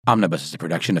Omnibus is a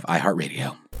production of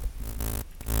iHeartRadio.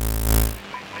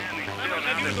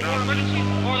 This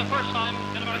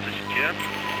is Jim,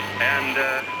 and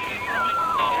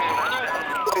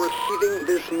receiving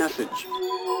this message.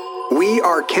 We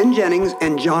are Ken Jennings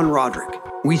and John Roderick.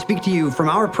 We speak to you from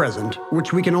our present,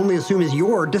 which we can only assume is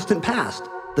your distant past,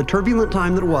 the turbulent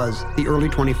time that was the early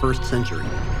 21st century.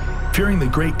 Fearing the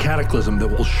great cataclysm that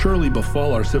will surely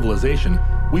befall our civilization,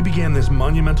 we began this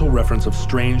monumental reference of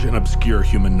strange and obscure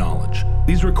human knowledge.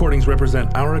 These recordings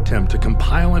represent our attempt to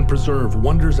compile and preserve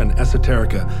wonders and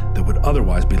esoterica that would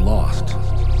otherwise be lost.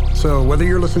 So whether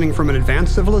you're listening from an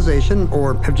advanced civilization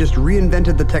or have just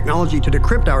reinvented the technology to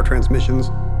decrypt our transmissions,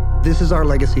 this is our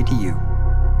legacy to you.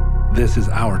 This is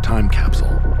our time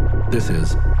capsule. This is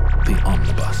the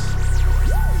Omnibus.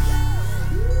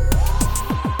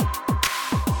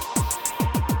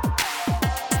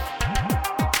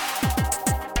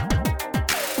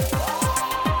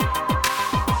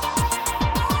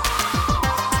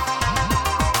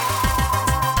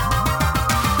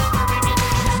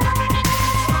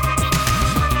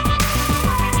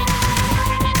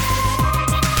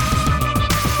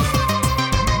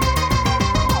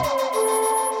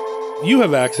 You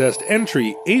have accessed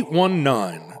entry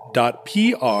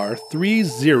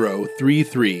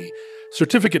 819.PR3033,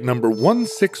 certificate number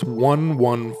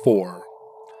 16114.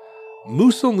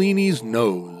 Mussolini's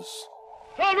nose.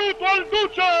 Saluto al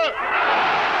Duce!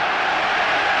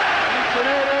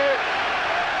 Signore,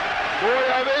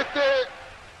 voi avete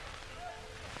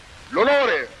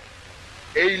l'onore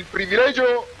e il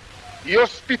privilegio di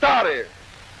ospitare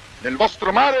nel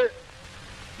vostro mare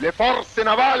le forze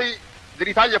navali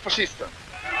dell'Italia fascista.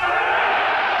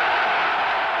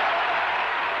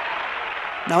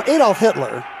 Now, Adolf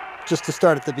Hitler, just to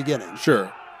start at the beginning,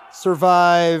 Sure.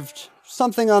 survived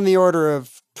something on the order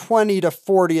of 20 to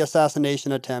 40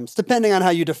 assassination attempts, depending on how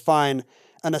you define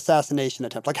an assassination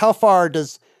attempt. Like, how far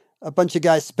does a bunch of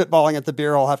guys spitballing at the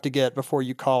beer hole have to get before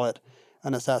you call it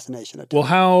an assassination attempt?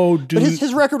 Well, But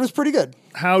his record was pretty good.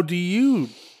 how do you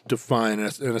define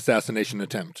an assassination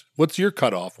attempt? What's your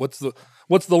cutoff? What's the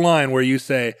line where you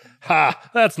say, ha,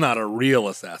 that's not a real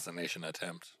assassination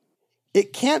attempt?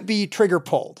 It can't be trigger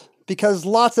pulled because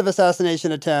lots of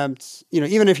assassination attempts,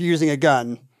 even if you're using a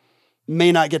gun,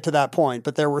 may not get to that point,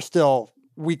 but there were still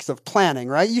weeks of planning,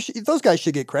 right? Those guys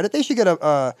should get credit. They should get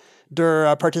a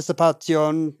der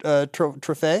Participation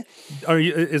Trophäe. Is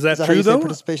that Is that true, how you though? say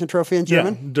participation trophy in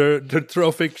German? Yeah, der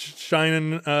Trophic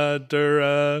Scheinen,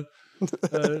 der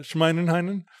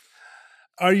Schmeinenheinen.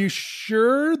 Are you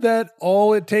sure that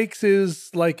all it takes is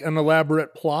like an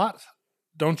elaborate plot?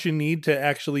 Don't you need to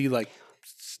actually like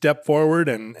step forward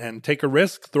and take a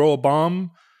risk, throw a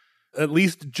bomb, at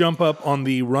least jump up on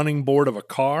the running board of a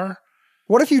car?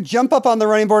 What if you jump up on the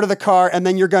running board of the car and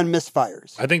then your gun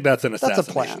misfires? I think that's an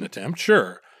assassination plan. attempt,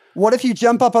 sure. What if you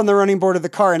jump up on the running board of the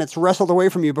car and it's wrestled away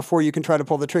from you before you can try to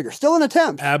pull the trigger? Still an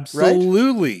attempt, right?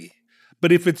 Absolutely.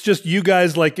 But if it's just you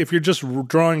guys, like if you're just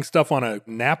drawing stuff on a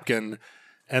napkin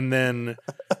and then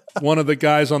one of the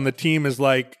guys on the team is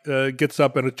like, gets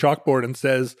up at a chalkboard and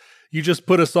says, you just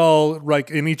put us all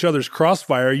like in each other's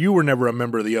crossfire. You were never a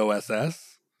member of the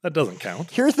OSS. That doesn't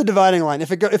count. Here's the dividing line.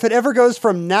 If it ever goes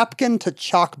from napkin to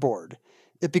chalkboard,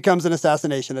 it becomes an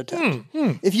assassination attempt.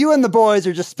 If you and the boys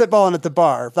are just spitballing at the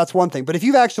bar, that's one thing. But if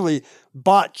you've actually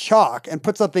bought chalk and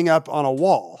put something up on a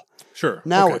wall, Sure.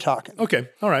 now Okay. we're talking. Okay.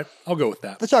 All right. I'll go with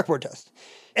that. The chalkboard test.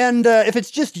 And if it's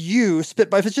just you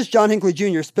if it's just John Hinckley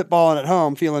Jr. spitballing at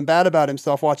home, feeling bad about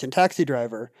himself watching Taxi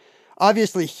Driver,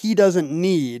 obviously he doesn't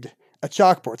need a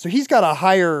chalkboard. So he's got a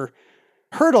higher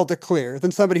hurdle to clear than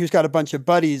somebody who's got a bunch of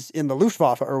buddies in the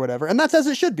Luftwaffe or whatever. And that's as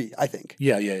it should be, I think.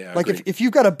 Yeah. Like agreed. if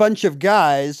you've got a bunch of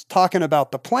guys talking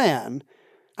about the plan,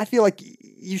 I feel like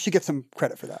you should get some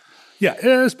credit for that. Yeah,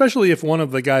 especially if one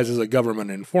of the guys is a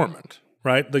government informant,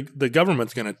 right? The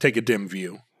government's going to take a dim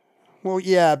view. Well,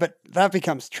 yeah, but that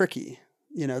becomes tricky.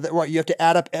 You have to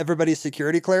add up everybody's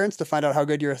security clearance to find out how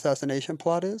good your assassination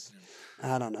plot is?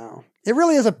 I don't know. It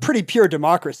really is a pretty pure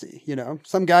democracy,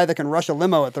 Some guy that can rush a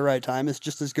limo at the right time is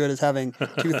just as good as having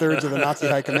 2/3 of the Nazi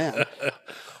high command.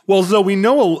 Well, so we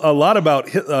know a lot about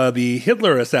the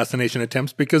Hitler assassination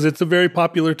attempts because it's a very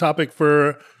popular topic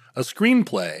for a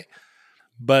screenplay.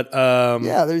 But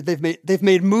yeah, they've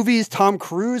made movies. Tom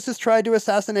Cruise has tried to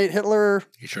assassinate Hitler.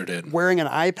 He sure did. Wearing an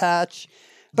eye patch.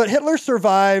 But Hitler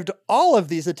survived all of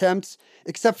these attempts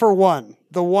except for one.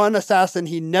 The one assassin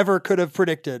he never could have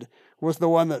predicted was the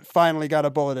one that finally got a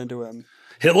bullet into him.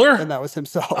 Hitler? And that was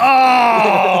himself.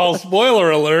 Oh, spoiler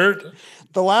alert.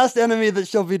 The last enemy that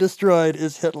shall be destroyed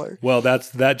is Hitler. Well,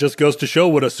 that just goes to show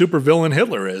what a supervillain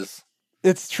Hitler is.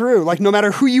 It's true. Like, no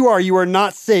matter who you are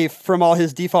not safe from all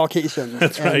his defalcations.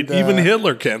 That's right. Even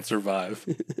Hitler can't survive.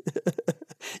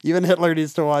 Even Hitler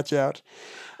needs to watch out.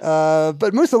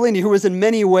 But Mussolini, who was in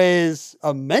many ways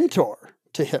a mentor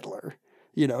to Hitler,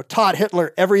 taught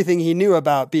Hitler everything he knew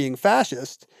about being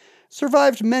fascist,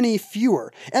 survived many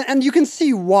fewer. And you can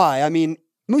see why. I mean,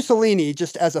 Mussolini,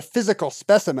 just as a physical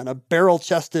specimen, a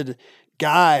barrel-chested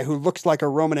guy who looks like a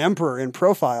Roman emperor in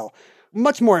profile,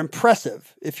 much more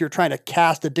impressive if you're trying to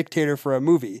cast a dictator for a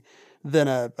movie than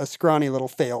a scrawny little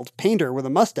failed painter with a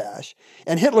mustache.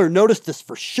 And Hitler noticed this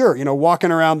for sure.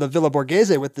 Walking around the Villa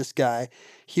Borghese with this guy,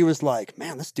 he was like,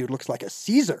 man, this dude looks like a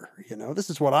Caesar. This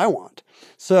is what I want.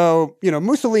 So,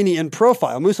 Mussolini in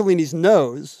profile, Mussolini's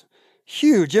nose,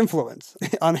 huge influence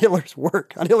on Hitler's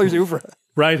work, on Hitler's oeuvre.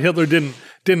 Right. Hitler didn't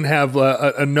have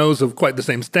a nose of quite the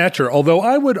same stature, although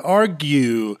I would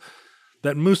argue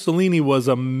that Mussolini was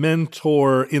a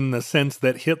mentor in the sense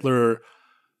that Hitler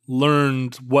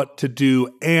learned what to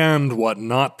do and what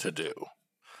not to do.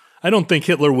 I don't think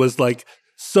Hitler was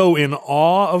so in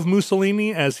awe of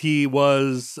Mussolini as he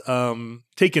was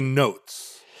taking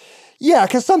notes. Yeah,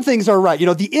 because some things are right.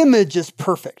 The image is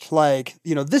perfect.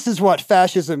 This is what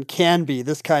fascism can be,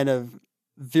 this kind of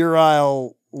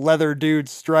virile leather dude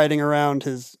striding around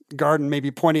his garden, maybe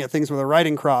pointing at things with a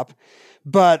riding crop.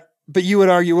 But you would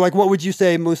argue, what would you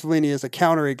say Mussolini is a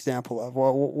counterexample of?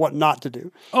 What not to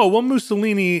do? Oh, well,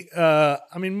 Mussolini,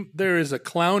 there is a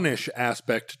clownish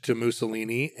aspect to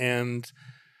Mussolini, and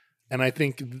I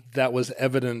think that was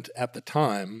evident at the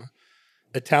time.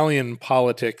 Italian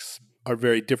politics are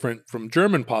very different from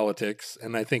German politics,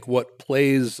 and I think what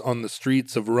plays on the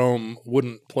streets of Rome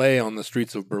wouldn't play on the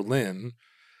streets of Berlin.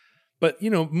 But,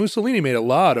 Mussolini made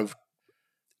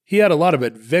he had a lot of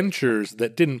adventures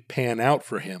that didn't pan out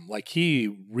for him.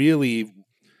 He really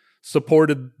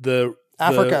supported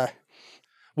Africa.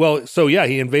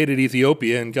 He invaded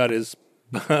Ethiopia and got his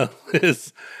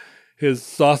his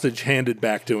sausage handed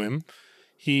back to him.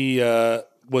 He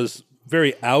was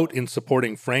very out in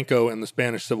supporting Franco and the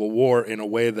Spanish Civil War in a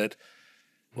way that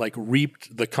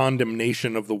reaped the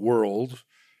condemnation of the world.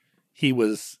 He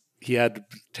had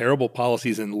terrible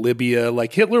policies in Libya.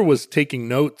 Hitler was taking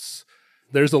notes.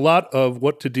 There's a lot of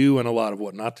what to do and a lot of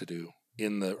what not to do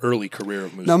in the early career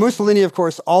of Mussolini. Now, Mussolini, of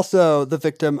course, also the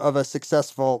victim of a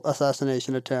successful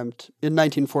assassination attempt in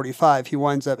 1945. He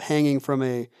winds up hanging from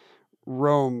a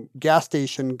Rome gas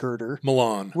station girder.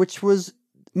 Milan. Which was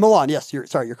Milan. Yes, you're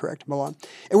correct. Milan.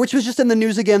 And which was just in the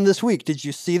news again this week. Did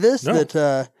you see this? No.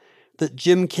 That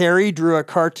Jim Carrey drew a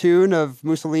cartoon of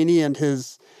Mussolini and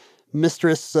his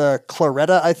mistress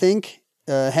Claretta, I think,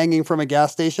 hanging from a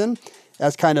gas station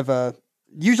as kind of a...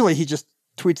 Usually he just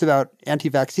tweets about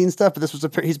anti-vaccine stuff, but this was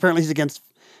he's against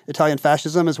Italian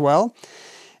fascism as well.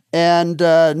 And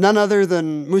none other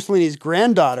than Mussolini's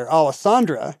granddaughter,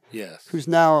 Alessandra, yes, who's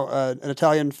now an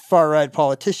Italian far-right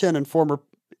politician and former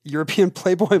European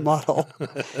Playboy model,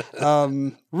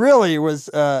 really was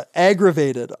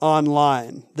aggravated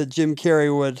online that Jim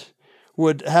Carrey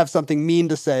would have something mean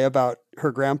to say about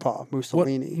her grandpa,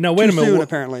 Mussolini. Now, wait a minute. Soon,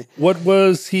 apparently. What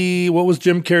was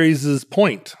Jim Carrey's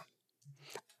point?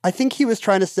 I think he was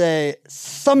trying to say,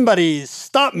 somebody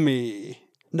stop me.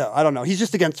 No, I don't know. He's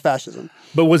just against fascism.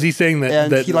 But was he saying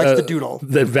that he likes to doodle?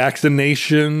 That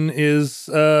vaccination is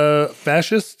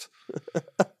fascist?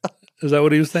 Is that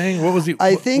what he was saying? What was he?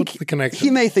 I think what's the connection?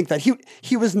 He may think that.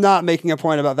 He was not making a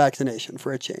point about vaccination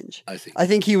for a change. I see. I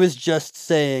think he was just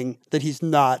saying that he's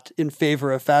not in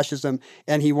favor of fascism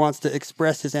and he wants to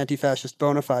express his anti-fascist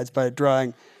bona fides by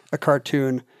drawing a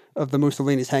cartoon of the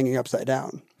Mussolinis hanging upside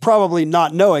down. Probably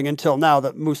not knowing until now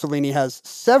that Mussolini has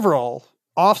several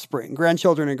offspring,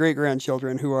 grandchildren and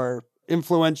great-grandchildren who are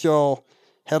influential,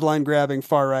 headline-grabbing,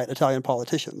 far-right Italian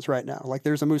politicians right now.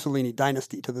 There's a Mussolini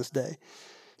dynasty to this day,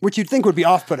 which you'd think would be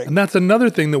off-putting. And that's another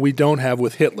thing that we don't have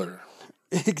with Hitler.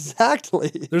 Exactly.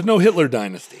 There's no Hitler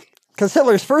dynasty. Because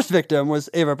Hitler's first victim was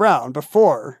Eva Braun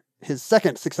before his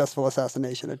second successful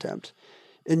assassination attempt,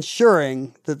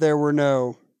 ensuring that there were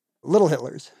no little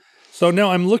Hitlers. So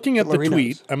now I'm looking at the Hitlerinos.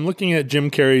 tweet. I'm looking at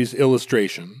Jim Carrey's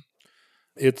illustration.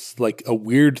 It's a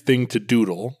weird thing to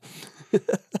doodle,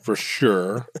 for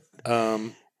sure.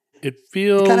 It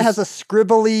feels... It kind of has a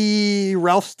scribbly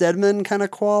Ralph Steadman kind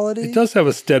of quality. It does have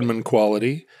a Steadman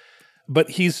quality, but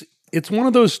it's one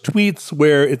of those tweets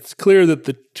where it's clear that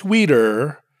the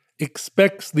tweeter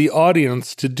expects the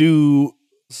audience to do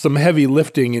some heavy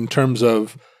lifting in terms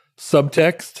of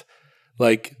subtext.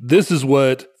 This is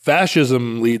what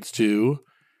fascism leads to,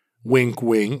 wink,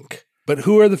 wink. But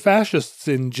who are the fascists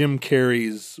in Jim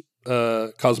Carrey's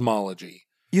cosmology?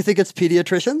 You think it's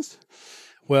pediatricians?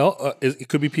 Well, it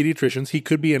could be pediatricians. He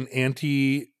could be an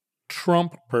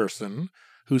anti-Trump person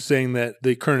who's saying that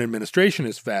the current administration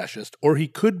is fascist, or he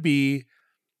could be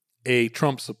a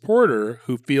Trump supporter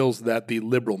who feels that the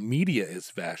liberal media is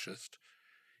fascist.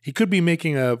 He could be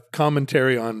making a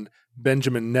commentary on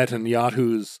Benjamin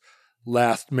Netanyahu's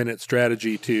last-minute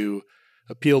strategy to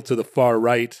appeal to the far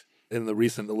right in the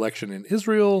recent election in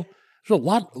Israel. There's a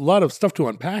lot of stuff to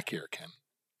unpack here, Ken.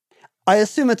 I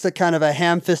assume it's a kind of a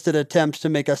ham-fisted attempt to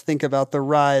make us think about the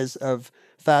rise of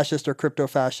fascist or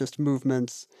crypto-fascist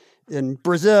movements in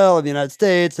Brazil, in the United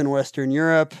States, and Western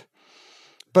Europe.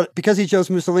 But because he chose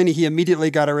Mussolini, he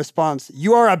immediately got a response,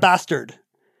 "You are a bastard,"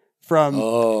 from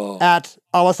at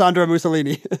Alessandro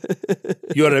Mussolini.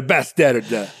 You're a bastard.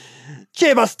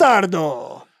 Che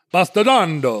bastardo!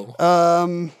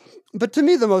 Bastardando. But to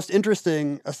me, the most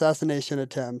interesting assassination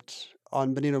attempt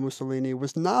on Benito Mussolini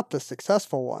was not the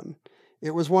successful one.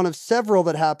 It was one of several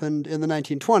that happened in the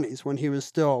 1920s when he was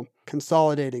still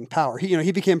consolidating power.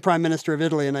 He became prime minister of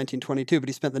Italy in 1922, but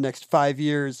he spent the next 5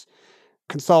 years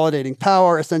consolidating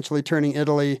power, essentially turning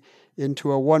Italy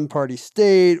into a one-party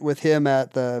state with him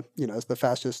at as the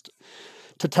fascist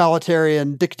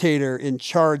totalitarian dictator in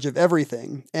charge of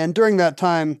everything. And during that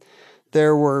time,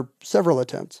 there were several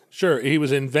attempts. Sure, he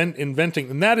was inventing,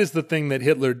 and that is the thing that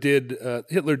Hitler did.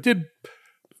 Hitler did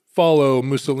follow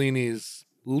Mussolini's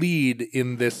lead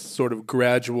in this sort of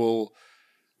gradual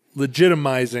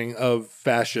legitimizing of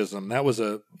fascism. That was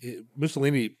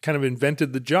Mussolini kind of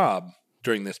invented the job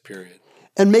during this period.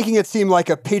 And making it seem like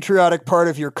a patriotic part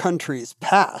of your country's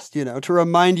past, to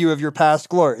remind you of your past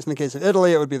glories. In the case of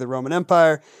Italy, it would be the Roman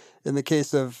Empire. In the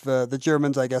case of the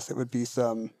Germans, I guess it would be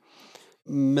some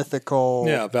mythical,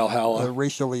 Valhalla,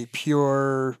 racially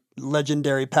pure,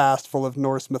 legendary past full of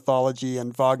Norse mythology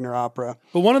and Wagner opera.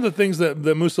 But one of the things that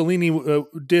Mussolini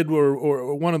did,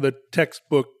 or one of the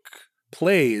textbook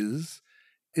plays,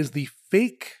 is the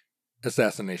fake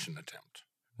assassination attempt,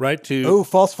 right?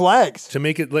 False flags. To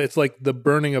make it's like the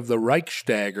burning of the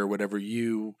Reichstag or whatever.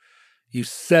 You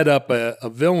set up a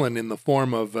villain in the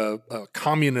form of a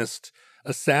communist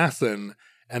assassin,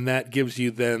 and that gives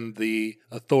you then the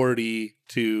authority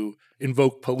to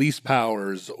invoke police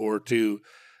powers or to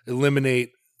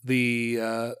eliminate the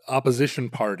opposition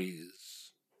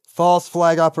parties. False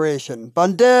flag operation.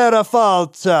 Bandera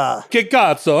falsa. Che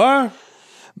cazzo, eh?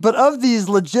 But of these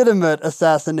legitimate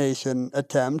assassination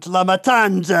attempts, la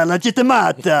matanza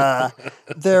legittimata,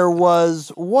 there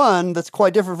was one that's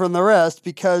quite different from the rest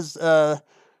because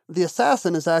the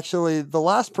assassin is actually the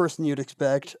last person you'd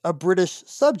expect, a British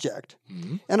subject.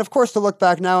 Mm-hmm. And of course, to look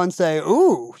back now and say,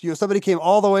 somebody came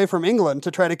all the way from England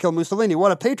to try to kill Mussolini.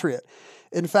 What a patriot.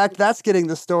 In fact, that's getting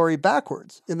the story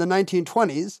backwards. In the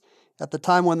 1920s, at the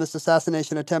time when this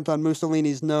assassination attempt on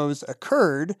Mussolini's nose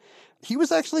occurred, he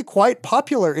was actually quite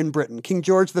popular in Britain. King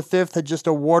George V had just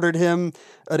awarded him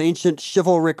an ancient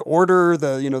chivalric order,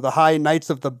 the High Knights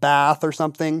of the Bath or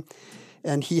something.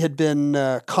 And he had been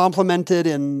complimented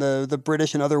in the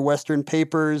British and other Western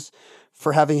papers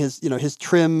for having his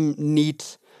trim,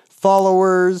 neat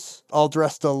followers, all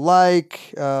dressed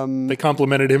alike. They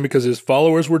complimented him because his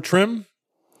followers were trim?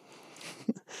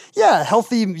 Yeah,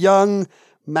 healthy, young,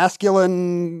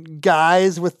 masculine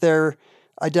guys with their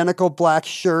identical black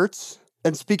shirts.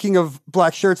 And speaking of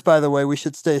black shirts, by the way, we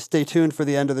should stay tuned for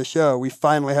the end of the show. We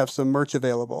finally have some merch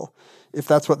available. If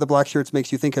that's what the black shirts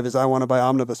makes you think of, is I want to buy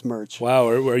Omnibus merch. Wow,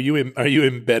 are you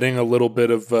embedding a little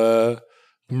bit of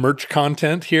merch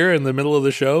content here in the middle of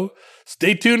the show?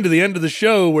 Stay tuned to the end of the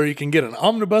show where you can get an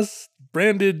Omnibus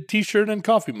branded T-shirt and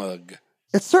coffee mug.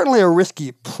 It's certainly a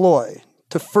risky ploy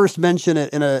to first mention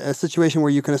it in a situation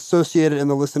where you can associate it in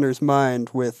the listener's mind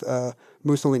with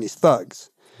Mussolini's thugs.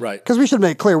 Right. Because we should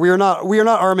make clear, we are not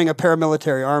arming a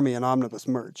paramilitary army in Omnibus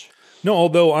merch. No,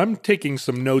 although I'm taking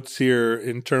some notes here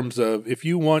in terms of if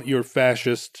you want your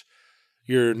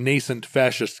nascent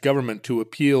fascist government to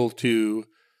appeal to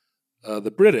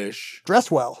the British. Dress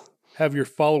well. Have your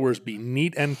followers be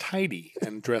neat and tidy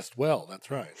and dressed well. That's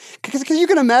right. Because you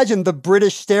can imagine the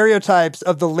British stereotypes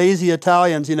of the lazy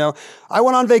Italians, I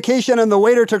went on vacation and the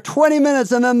waiter took 20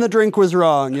 minutes and then the drink was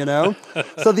wrong,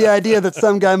 So the idea that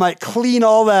some guy might clean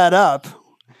all that up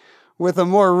with a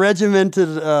more regimented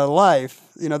life,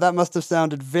 that must have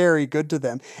sounded very good to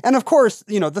them. And of course,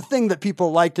 the thing that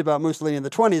people liked about Mussolini in the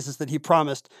 20s is that he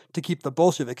promised to keep the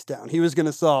Bolsheviks down. He was going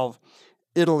to solve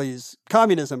Italy's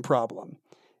communism problem.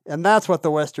 And that's what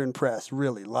the Western press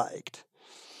really liked.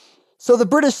 So the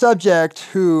British subject,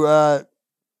 who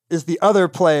is the other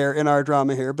player in our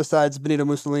drama here, besides Benito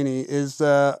Mussolini, is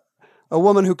a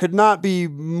woman who could not be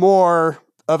more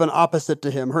of an opposite to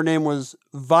him. Her name was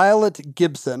Violet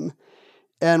Gibson,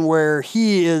 and where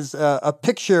he is a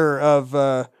picture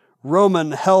of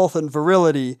Roman health and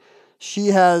virility, she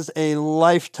has a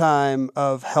lifetime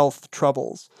of health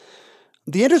troubles.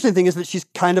 The interesting thing is that she's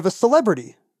kind of a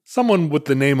celebrity. Someone with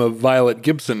the name of Violet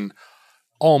Gibson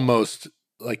almost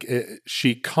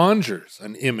she conjures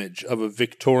an image of a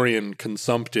Victorian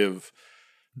consumptive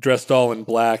dressed all in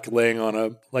black, laying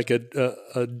on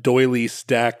a doily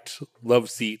stacked love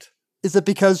seat. Is it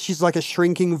because she's like a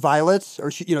shrinking violet,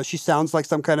 or she sounds like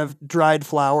some kind of dried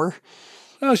flower?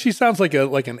 Oh, she sounds like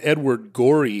an Edward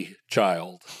Gorey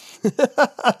child.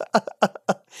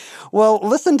 Well,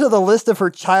 listen to the list of her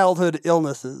childhood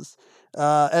illnesses.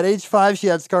 At age 5, she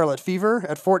had scarlet fever.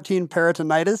 At 14,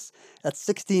 peritonitis. At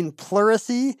 16,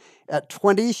 pleurisy. At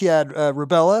 20, she had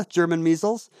rubella, German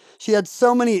measles. She had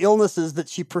so many illnesses that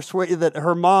she persuaded that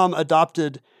her mom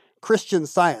adopted Christian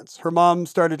Science. Her mom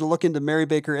started to look into Mary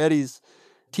Baker Eddy's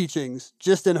teachings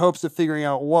just in hopes of figuring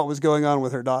out what was going on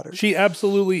with her daughter. She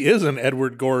absolutely is an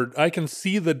Edward Gorey. I can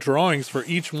see the drawings for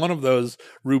each one of those: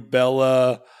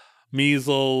 rubella,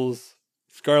 measles,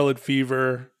 scarlet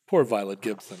fever. Poor Violet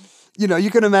Gibson.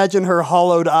 You can imagine her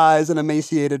hollowed eyes and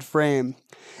emaciated frame.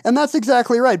 And that's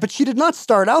exactly right. But she did not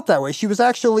start out that way. She was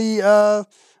actually a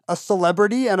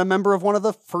celebrity and a member of one of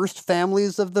the first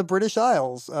families of the British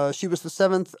Isles. She was the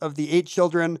 7th of the 8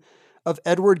 children of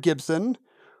Edward Gibson,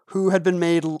 he'd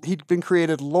been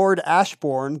created Lord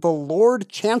Ashbourne, the Lord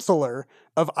Chancellor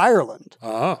of Ireland.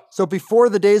 Uh-huh. So before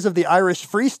the days of the Irish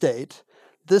Free State,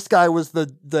 this guy was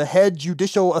the head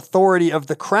judicial authority of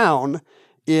the crown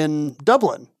in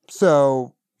Dublin.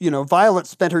 So, Violet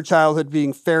spent her childhood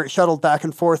being shuttled back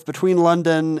and forth between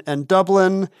London and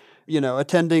Dublin,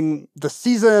 attending the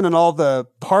season and all the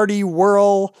party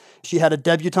whirl. She had a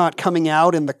debutante coming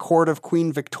out in the court of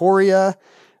Queen Victoria.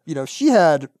 She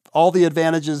had all the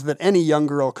advantages that any young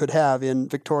girl could have in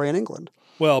Victorian England.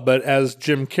 Well, but as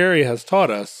Jim Carrey has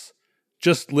taught us,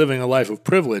 just living a life of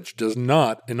privilege does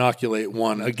not inoculate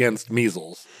one against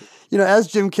measles. As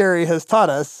Jim Carrey has taught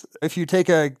us, if you take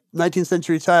a 19th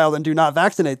century child and do not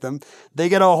vaccinate them, they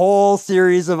get a whole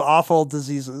series of awful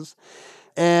diseases.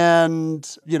 And,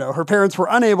 her parents were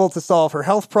unable to solve her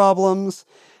health problems.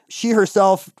 She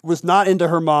herself was not into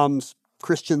her mom's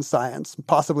Christian Science,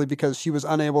 possibly because she was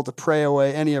unable to pray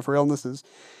away any of her illnesses.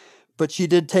 But she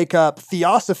did take up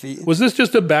theosophy. Was this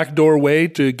just a backdoor way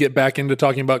to get back into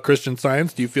talking about Christian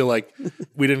Science? Do you feel like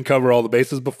we didn't cover all the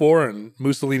bases before and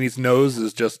Mussolini's nose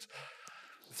is just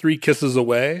 3 kisses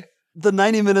away? The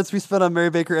 90 minutes we spent on Mary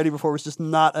Baker Eddy before was just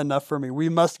not enough for me. We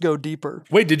must go deeper.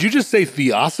 Wait, did you just say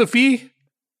theosophy?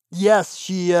 Yes,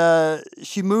 she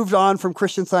moved on from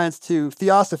Christian Science to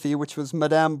theosophy, which was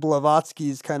Madame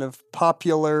Blavatsky's kind of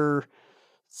popular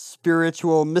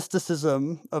spiritual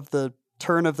mysticism of the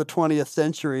turn of the 20th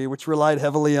century, which relied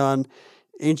heavily on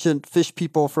ancient fish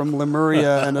people from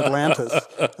Lemuria and Atlantis.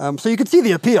 So you can see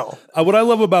the appeal. What I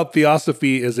love about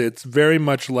theosophy is it's very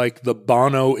much like the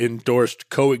Bono-endorsed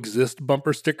Coexist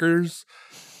bumper stickers,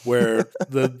 where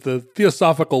the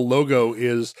theosophical logo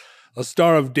is a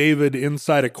Star of David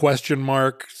inside a question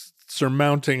mark,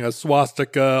 surmounting a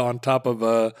swastika on top of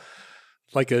a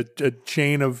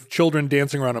chain of children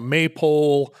dancing around a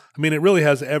maypole. I mean, it really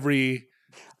has every...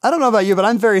 I don't know about you, but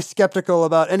I'm very skeptical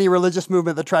about any religious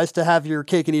movement that tries to have your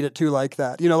cake and eat it too like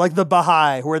that. Like the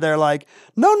Baha'i, where they're like,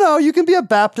 no, you can be a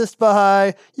Baptist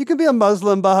Baha'i, you can be a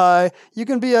Muslim Baha'i, you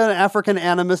can be an African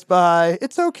animist Baha'i.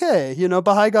 It's okay.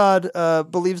 Baha'i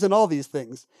God believes in all these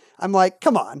things. I'm like,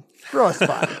 come on, grow a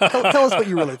spine. Tell us what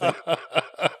you really think.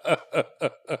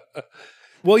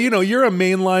 Well, you're a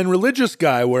mainline religious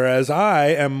guy, whereas I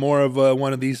am more of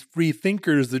one of these free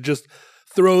thinkers that just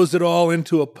throws it all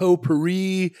into a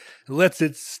potpourri, lets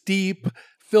it steep,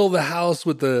 fill the house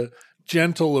with the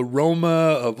gentle aroma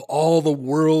of all the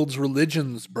world's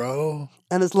religions, bro.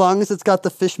 And as long as it's got the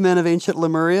fishmen of ancient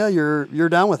Lemuria, you're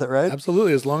down with it, right?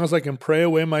 Absolutely. As long as I can pray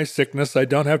away my sickness, I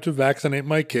don't have to vaccinate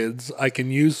my kids. I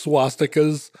can use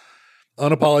swastikas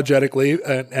unapologetically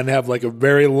and have a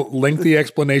very lengthy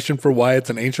explanation for why it's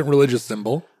an ancient religious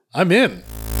symbol. I'm in.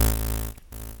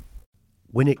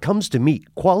 When it comes to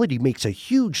meat, quality makes a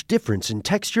huge difference in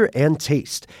texture and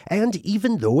taste. And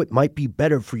even though it might be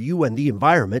better for you and the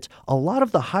environment, a lot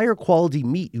of the higher quality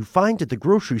meat you find at the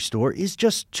grocery store is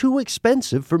just too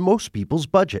expensive for most people's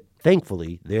budget.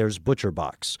 Thankfully, there's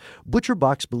ButcherBox.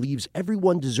 ButcherBox believes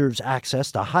everyone deserves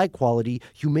access to high-quality,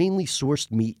 humanely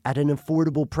sourced meat at an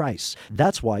affordable price.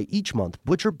 That's why each month,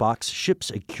 ButcherBox ships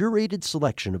a curated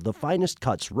selection of the finest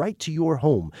cuts right to your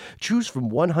home. Choose from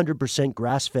 100%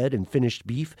 grass-fed and finished roast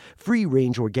beef,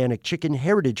 free-range organic chicken,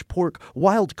 heritage pork,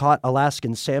 wild-caught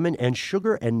Alaskan salmon, and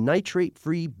sugar and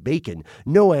nitrate-free bacon.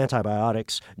 No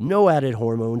antibiotics, no added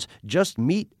hormones, just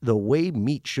meat the way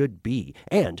meat should be.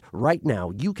 And right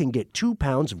now, you can get 2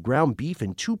 pounds of ground beef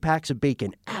and 2 packs of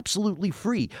bacon absolutely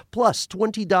free, plus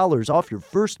 $20 off your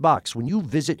first box when you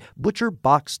visit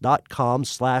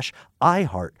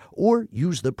butcherbox.com/iHeart or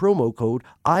use the promo code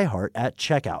iHeart at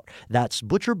checkout. That's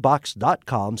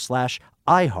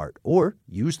butcherbox.com/iHeart or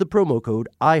use the promo code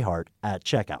iHeart at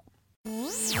checkout.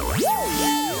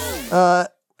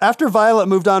 After Violet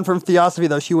moved on from Theosophy,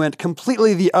 though, she went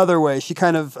completely the other way. She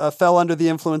kind of fell under the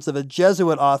influence of a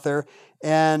Jesuit author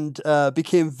and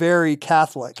became very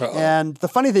Catholic. Uh-oh. And the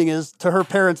funny thing is, to her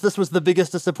parents, this was the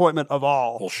biggest disappointment of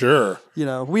all. Well, sure. You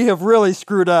know, we have really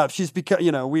screwed up. She's become,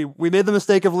 you know, we made the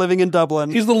mistake of living in Dublin.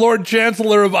 He's the Lord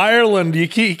Chancellor of Ireland. You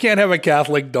can't have a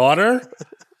Catholic daughter.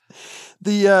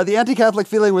 The anti-Catholic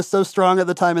feeling was so strong at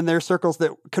the time in their circles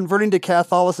that converting to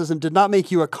Catholicism did not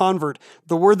make you a convert.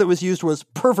 The word that was used was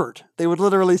pervert. They would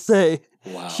literally say,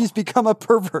 Wow. She's become a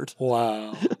pervert.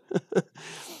 Wow.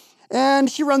 And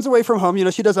she runs away from home. You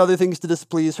know, she does other things to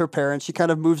displease her parents. She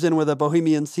kind of moves in with a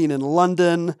bohemian scene in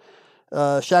London,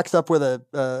 shacks up with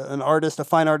an artist, a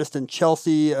fine artist in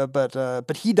Chelsea,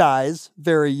 but he dies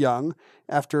very young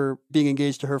after being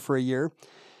engaged to her for a year.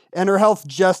 And her health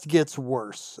just gets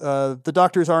worse. The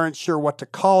doctors aren't sure what to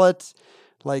call it.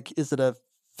 Like, is it a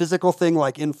physical thing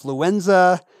like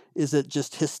influenza? Is it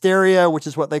just hysteria, which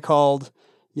is what they called,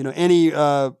 you know, any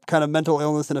kind of mental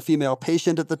illness in a female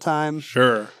patient at the time?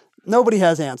 Sure. Nobody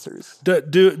has answers.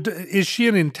 Is she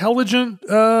an intelligent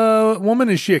woman?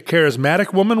 Is she a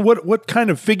charismatic woman? What kind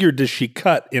of figure does she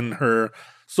cut in her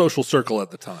social circle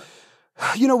at the time?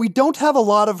 You know, we don't have a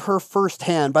lot of her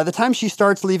firsthand. By the time she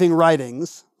starts leaving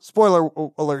writings, spoiler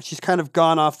alert, she's kind of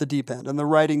gone off the deep end, and the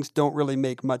writings don't really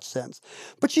make much sense.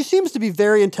 But she seems to be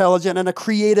very intelligent and a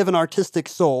creative and artistic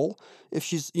soul if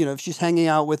she's hanging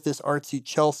out with this artsy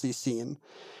Chelsea scene.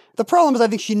 The problem is I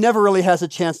think she never really has a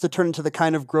chance to turn into the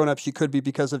kind of grown-up she could be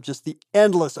because of just the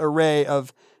endless array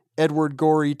of Edward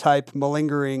Gorey-type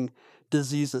malingering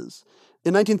diseases.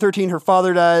 In 1913, her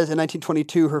father dies. In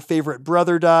 1922, her favorite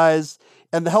brother dies.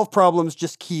 And the health problems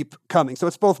just keep coming. So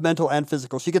it's both mental and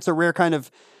physical. She gets a rare kind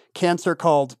of cancer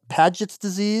called Paget's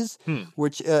disease,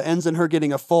 which ends in her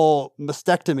getting a full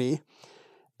mastectomy.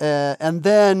 And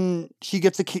then she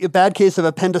gets a bad case of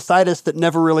appendicitis that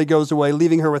never really goes away,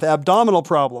 leaving her with abdominal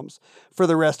problems for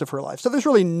the rest of her life. So there's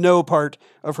really no part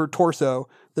of her torso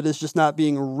that is just not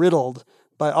being riddled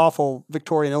by awful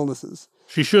Victorian illnesses.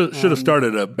 She should have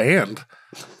started a band.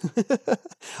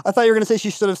 I thought you were going to say she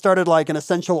should have started like an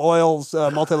essential oils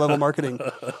multi-level marketing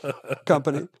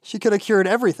company. She could have cured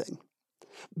everything.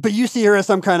 But you see her as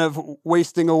some kind of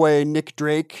wasting away Nick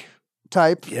Drake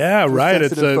type. Yeah, right.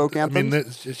 It's folk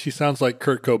anthems. She sounds like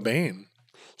Kurt Cobain.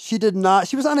 She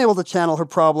was unable to channel her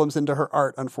problems into her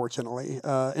art, unfortunately.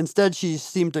 Instead, she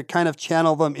seemed to kind of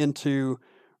channel them into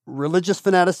religious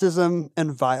fanaticism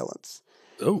and violence.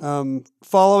 Oh.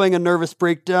 Following a nervous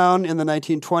breakdown in the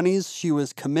 1920s, she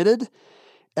was committed.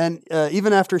 And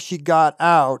even after she got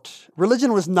out,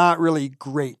 religion was not really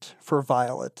great for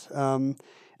Violet.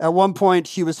 At one point,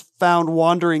 she was found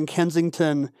wandering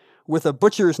Kensington with a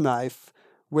butcher's knife.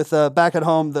 Back at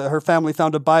home, her family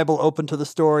found a Bible open to the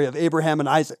story of Abraham and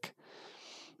Isaac.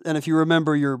 And if you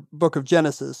remember your book of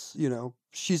Genesis, you know,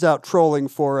 she's out trolling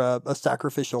for a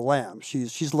sacrificial lamb.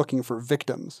 She's looking for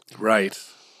victims. Right.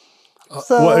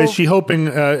 So, well, is she hoping,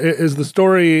 is the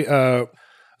story of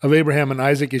Abraham and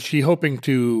Isaac, is she hoping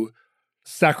to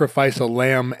sacrifice a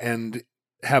lamb and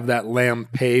have that lamb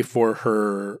pay for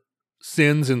her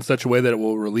sins in such a way that it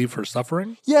will relieve her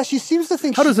suffering? Yeah, she seems to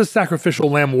think... How does a sacrificial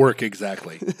lamb work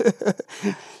exactly?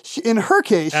 In her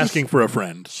case... Asking for a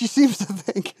friend. She seems to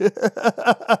think...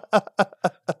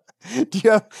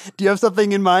 Do you have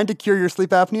something in mind to cure your sleep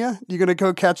apnea? You going to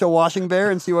go catch a washing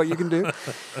bear and see what you can do?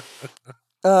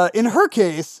 In her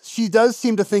case, she does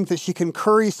seem to think that she can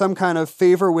curry some kind of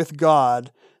favor with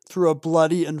God through a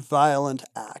bloody and violent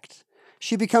act.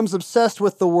 She becomes obsessed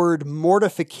with the word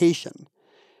mortification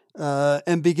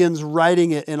and begins writing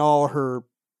it in all her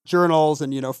journals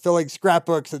and, you know, filling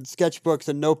scrapbooks and sketchbooks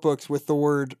and notebooks with the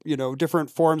word, you know, different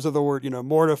forms of the word, you know,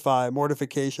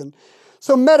 mortification.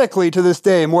 So medically, to this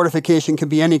day, mortification can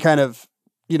be any kind of,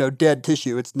 you know, dead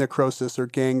tissue. It's necrosis or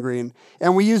gangrene.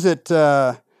 And we use it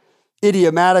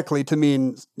idiomatically to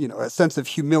mean, you know, a sense of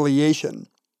humiliation.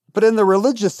 But in the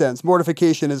religious sense,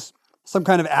 mortification is some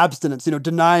kind of abstinence, you know,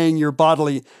 denying your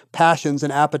bodily passions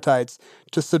and appetites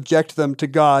to subject them to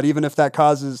God, even if that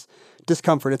causes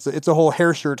discomfort. It's a whole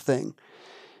hair shirt thing.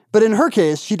 But in her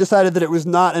case, she decided that it was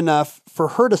not enough for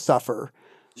her to suffer.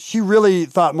 She really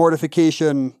thought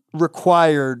mortification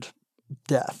required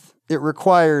death. It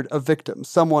required a victim,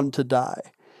 someone to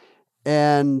die.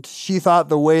 And she thought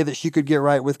the way that she could get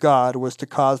right with God was to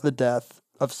cause the death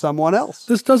of someone else.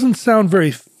 This doesn't sound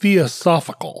very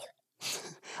theosophical.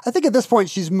 I think at this point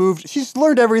she's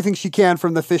learned everything she can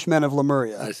from the fishmen of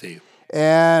Lemuria. I see.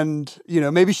 And,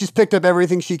 maybe she's picked up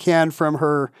everything she can from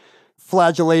her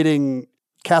flagellating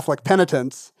Catholic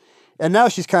penitents. And now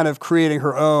she's kind of creating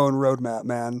her own roadmap,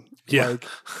 man. Yeah. Like,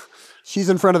 she's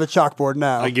in front of the chalkboard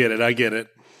now. I get it.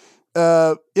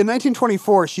 In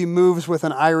 1924, she moves with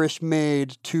an Irish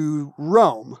maid to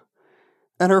Rome.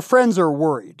 And her friends are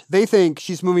worried. They think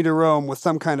she's moving to Rome with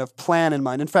some kind of plan in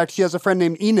mind. In fact, she has a friend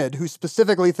named Enid who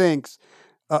specifically thinks,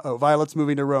 Violet's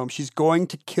moving to Rome. She's going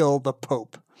to kill the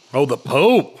Pope. Oh, the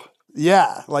Pope.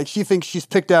 Yeah, like she thinks she's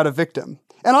picked out a victim.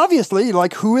 And obviously,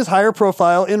 like, who is higher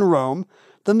profile in Rome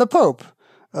than the Pope?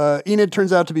 Enid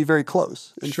turns out to be very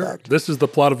close, in fact. This is the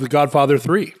plot of The Godfather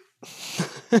 3.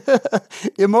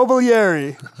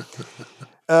 Immobiliari.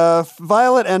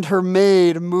 Violet and her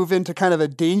maid move into kind of a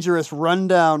dangerous,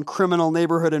 rundown criminal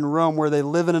neighborhood in Rome where they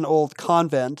live in an old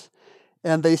convent,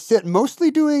 and they sit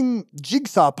mostly doing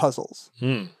jigsaw puzzles.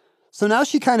 So now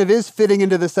she kind of is fitting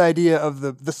into this idea of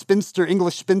the spinster,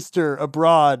 English spinster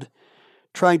abroad,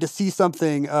 trying to see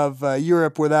something of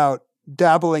Europe without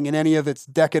dabbling in any of its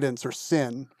decadence or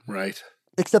sin. Right.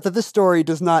 Except that this story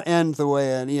does not end the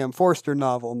way an E.M. Forster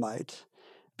novel might,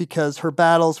 because her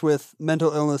battles with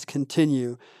mental illness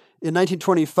continue. In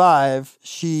 1925,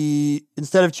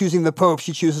 instead of choosing the Pope,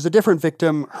 she chooses a different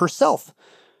victim, herself.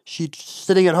 She's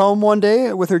sitting at home one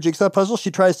day with her jigsaw puzzle.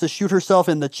 She tries to shoot herself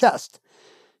in the chest,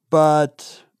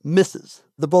 but misses.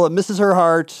 The bullet misses her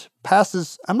heart,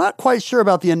 passes, I'm not quite sure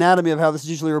about the anatomy of how this is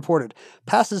usually reported,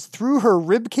 passes through her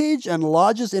rib cage and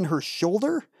lodges in her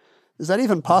shoulder. Is that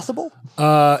even possible?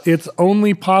 It's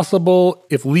only possible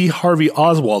if Lee Harvey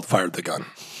Oswald fired the gun.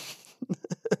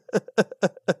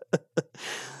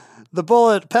 The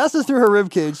bullet passes through her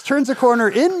ribcage, turns a corner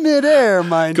in midair,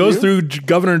 mind you. Goes through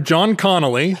Governor John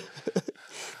Connolly.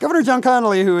 Governor John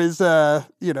Connolly, who is,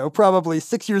 probably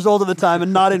 6 years old at the time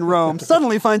and not in Rome,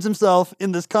 suddenly finds himself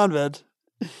in this convent.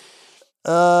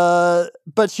 But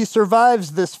she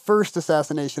survives this first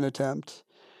assassination attempt.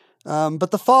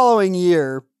 But the following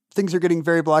year, things are getting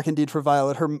very black indeed for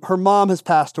Violet. Her mom has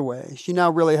passed away. She now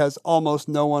really has almost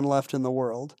no one left in the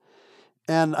world.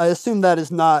 And I assume that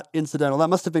is not incidental. That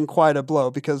must have been quite a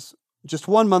blow, because just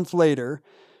 1 month later,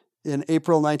 in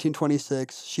April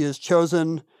 1926, she has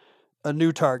chosen a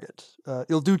new target.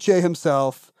 Il Duce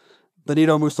himself,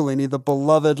 Benito Mussolini, the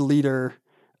beloved leader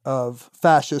of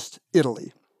fascist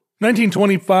Italy.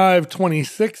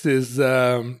 1925-26 is,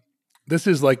 this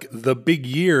is like the big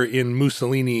year in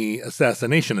Mussolini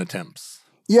assassination attempts.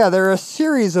 Yeah, there are a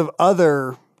series of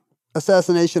other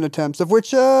assassination attempts, of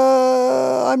which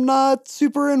I'm not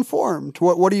super informed.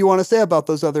 What do you want to say about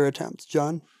those other attempts,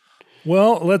 John?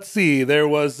 Well, let's see. There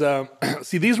was,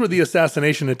 these were the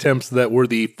assassination attempts that were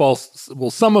the false,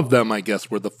 some of them, I guess,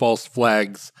 were the false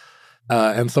flags,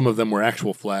 and some of them were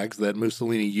actual flags that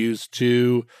Mussolini used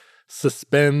to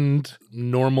suspend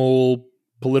normal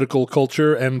political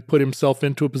culture and put himself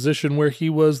into a position where he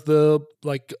was the,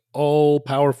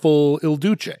 all-powerful Il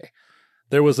Duce.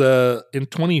 There was in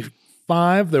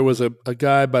 25, there was a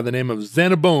guy by the name of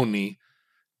Zanniboni,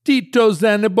 Tito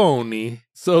Zanniboni.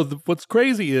 So what's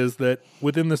crazy is that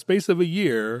within the space of a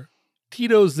year,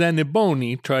 Tito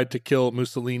Zanniboni tried to kill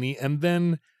Mussolini, and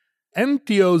then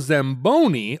Ennio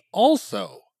Zamboni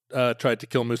also tried to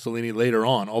kill Mussolini later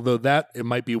on, although it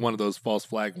might be one of those false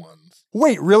flag ones.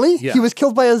 Wait, really? Yeah. He was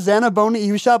killed by a Zanniboni?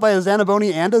 He was shot by a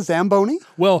Zanniboni and a Zamboni?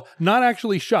 Well, not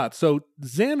actually shot. So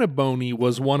Zanniboni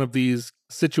was one of these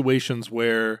situations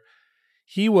where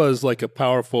he was like a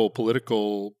powerful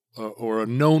political or a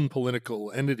known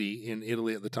political entity in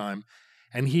Italy at the time.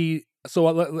 And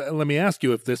let me ask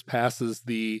you if this passes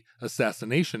the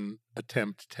assassination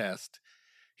attempt test.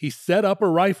 He set up a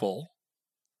rifle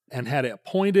and had it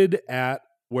pointed at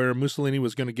where Mussolini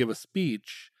was going to give a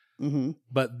speech. Mm-hmm.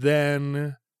 But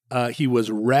then he was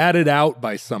ratted out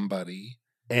by somebody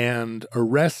and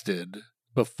arrested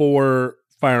before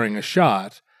firing a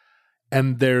shot.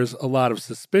 And there's a lot of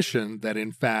suspicion that,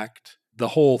 in fact, the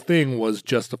whole thing was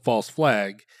just a false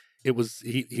flag. It was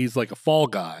he's like a fall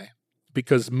guy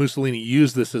because Mussolini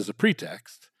used this as a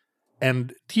pretext.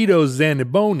 And Tito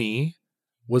Zanniboni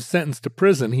was sentenced to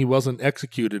prison. He wasn't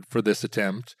executed for this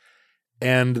attempt,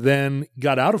 and then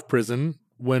got out of prison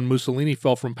when Mussolini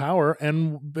fell from power,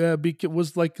 and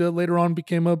was later on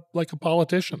became a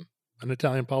politician, an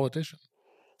Italian politician.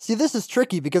 See, this is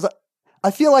tricky because I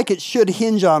feel like it should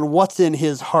hinge on what's in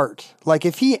his heart. Like,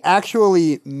 if he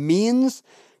actually means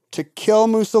to kill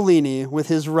Mussolini with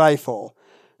his rifle,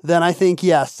 then I think,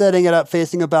 yeah, setting it up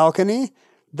facing a balcony,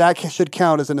 that should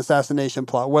count as an assassination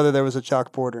plot, whether there was a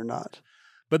chalkboard or not.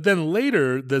 But then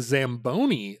later, the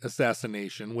Zamboni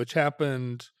assassination, which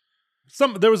happened,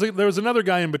 there was another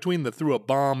guy in between that threw a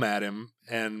bomb at him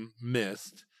and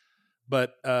missed.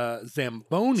 But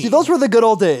Zamboni... See, those were the good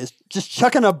old days. Just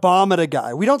chucking a bomb at a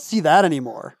guy. We don't see that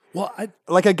anymore. Well,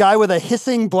 like a guy with a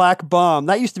hissing black bomb.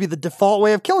 That used to be the default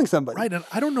way of killing somebody. Right, and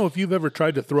I don't know if you've ever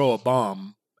tried to throw a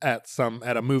bomb at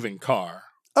a moving car.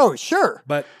 Oh, sure.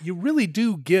 But you really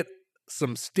do get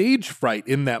some stage fright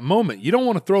in that moment. You don't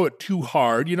want to throw it too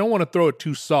hard. You don't want to throw it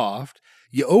too soft.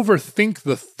 You overthink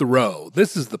the throw.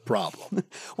 This is the problem.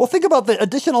 Well, think about the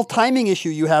additional timing issue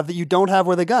you have that you don't have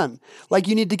with a gun. Like,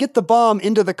 you need to get the bomb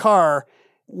into the car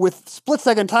with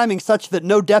split-second timing such that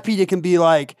no deputy can be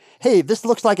like, hey, this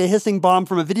looks like a hissing bomb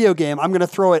from a video game. I'm going to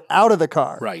throw it out of the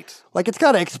car. Right. Like, it's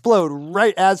got to explode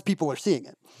right as people are seeing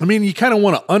it. I mean, you kind of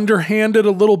want to underhand it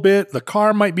a little bit. The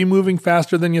car might be moving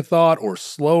faster than you thought or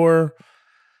slower.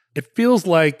 It feels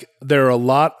like there are a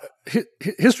lot...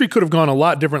 History could have gone a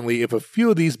lot differently if a few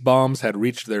of these bombs had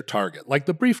reached their target. Like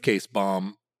the briefcase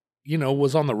bomb,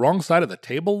 was on the wrong side of the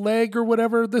table leg or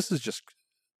whatever.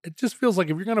 It just feels like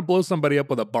if you're going to blow somebody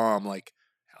up with a bomb, like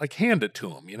hand it to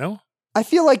them, I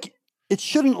feel like it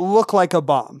shouldn't look like a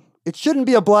bomb. It shouldn't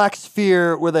be a black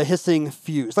sphere with a hissing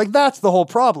fuse. Like, that's the whole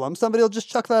problem. Somebody will just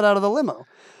chuck that out of the limo.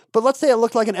 But let's say it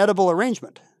looked like an edible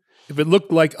arrangement. If it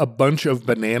looked like a bunch of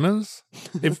bananas,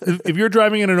 if you're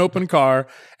driving in an open car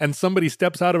and somebody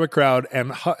steps out of a crowd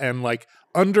and like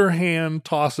underhand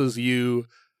tosses you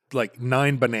like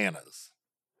 9 bananas.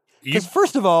 Because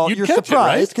first of all, you're catch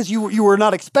surprised because you were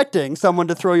not expecting someone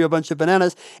to throw you a bunch of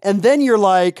bananas. And then you're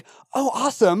like, oh,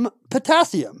 awesome,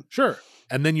 potassium. Sure.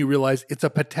 And then you realize it's a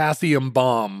potassium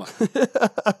bomb.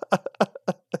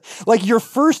 Like, your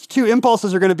first 2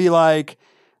 impulses are going to be like,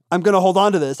 I'm going to hold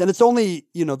on to this. And it's only,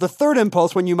 the third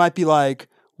impulse when you might be like,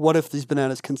 what if these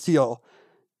bananas conceal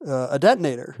a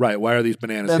detonator? Right. Why are these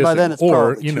bananas And hissing? by then it's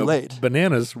probably too late.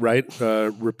 Bananas, right,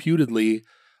 reputedly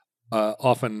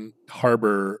often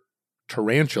harbor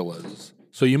tarantulas.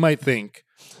 So you might think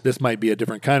this might be a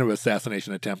different kind of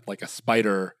assassination attempt, like a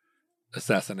spider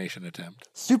assassination attempt.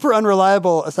 Super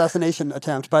unreliable assassination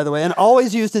attempt, by the way, and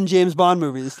always used in James Bond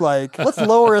movies. Like, let's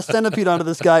lower a centipede onto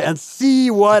this guy and see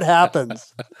what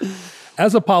happens.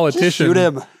 As a politician, just shoot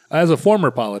him. As a former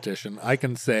politician, I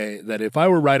can say that if I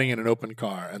were riding in an open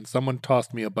car and someone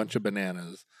tossed me a bunch of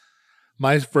bananas,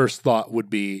 my first thought would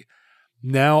be,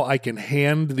 now I can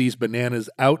hand these bananas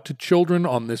out to children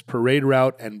on this parade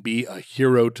route and be a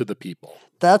hero to the people.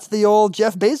 That's the old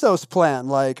Jeff Bezos plan.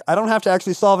 Like, I don't have to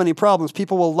actually solve any problems.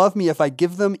 People will love me if I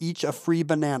give them each a free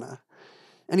banana.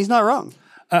 And he's not wrong.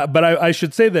 But I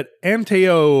should say that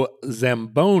Anteo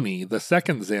Zamboni, the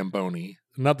second Zamboni,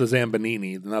 not the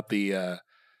Zambonini, not the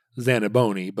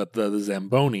Zanaboni, but the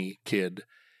Zamboni kid,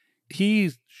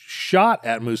 he shot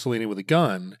at Mussolini with a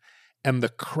gun, and the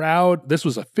crowd, this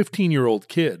was a 15-year-old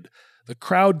kid, the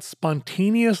crowd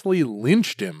spontaneously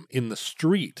lynched him in the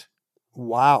street.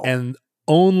 Wow. And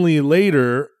only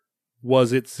later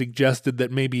was it suggested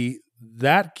that maybe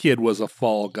that kid was a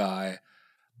fall guy.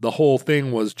 The whole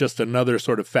thing was just another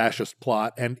sort of fascist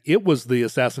plot, and it was the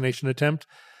assassination attempt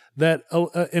that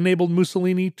enabled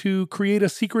Mussolini to create a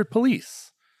secret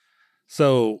police.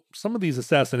 So some of these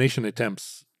assassination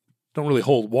attempts don't really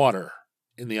hold water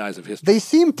in the eyes of history. They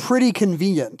seem pretty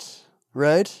convenient,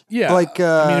 right? Yeah. Like,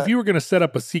 I mean, if you were going to set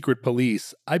up a secret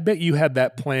police, I bet you had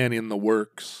that plan in the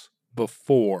works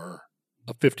before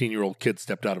a 15-year-old kid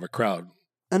stepped out of a crowd.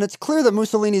 And it's clear that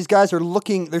Mussolini's guys are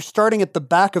they're starting at the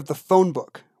back of the phone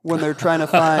book when they're trying to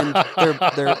find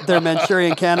their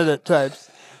Manchurian candidate types.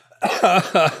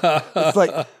 It's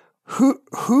like,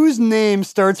 whose name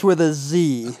starts with a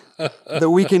Z that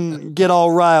we can get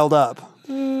all riled up?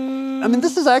 I mean,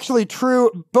 this is actually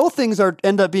true. Both things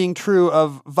end up being true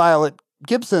of Violet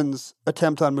Gibson's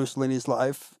attempt on Mussolini's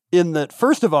life, in that,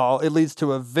 first of all, it leads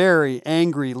to a very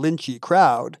angry, lynchy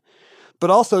crowd. But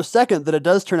also, second, that it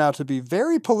does turn out to be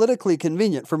very politically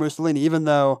convenient for Mussolini, even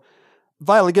though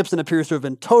Violet Gibson appears to have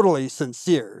been totally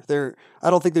sincere. I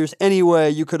don't think there's any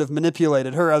way you could have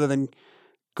manipulated her other than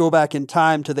go back in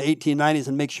time to the 1890s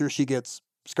and make sure she gets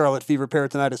scarlet fever,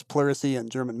 peritonitis, pleurisy,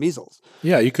 and German measles.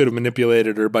 Yeah, you could have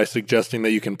manipulated her by suggesting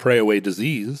that you can pray away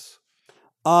disease.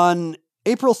 On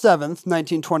April 7th,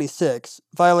 1926,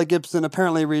 Violet Gibson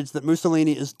apparently reads that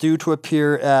Mussolini is due to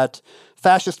appear at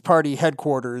Fascist Party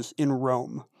headquarters in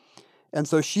Rome. And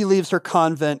so she leaves her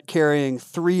convent carrying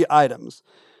 3 items.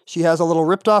 She has a little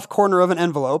ripped-off corner of an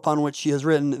envelope on which she has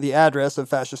written the address of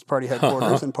Fascist Party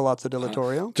headquarters in Palazzo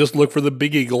dell'Oratorio. Just look for the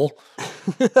big eagle.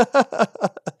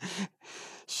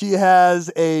 She has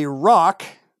a rock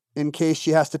in case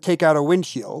she has to take out a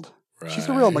windshield. Right. She's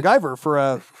a real MacGyver for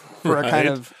a Right. kind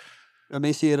of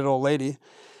emaciated old lady.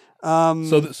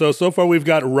 So far we've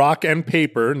got rock and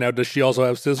paper. Now, does she also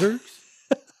have scissors?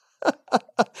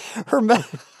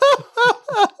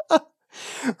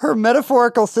 Her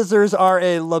metaphorical scissors are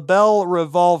a Lebel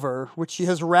revolver, which she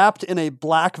has wrapped in a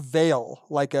black veil,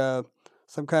 like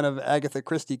some kind of Agatha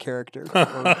Christie character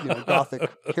or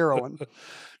Gothic heroine.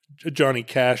 Johnny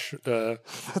Cash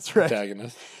That's right.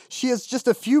 protagonist. She is just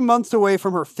a few months away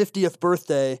from her 50th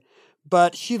birthday,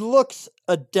 but she looks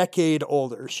a decade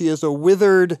older. She is a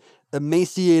withered,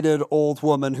 emaciated old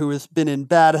woman who has been in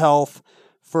bad health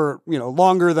for,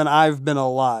 longer than I've been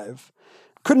alive.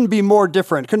 Couldn't be more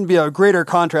different. Couldn't be a greater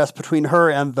contrast between her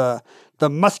and the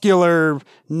muscular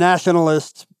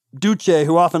nationalist Duce,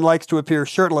 who often likes to appear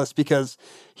shirtless because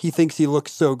he thinks he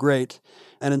looks so great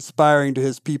and inspiring to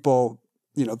his people,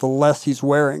 the less he's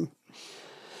wearing.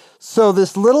 So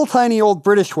this little tiny old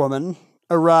British woman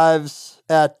arrives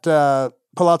at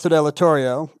Palazzo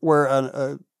dell'Oratorio, where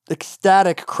an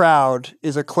ecstatic crowd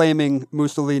is acclaiming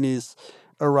Mussolini's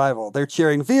arrival. They're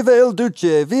cheering, "Viva il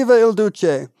Duce! Viva il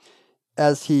Duce!"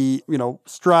 as he,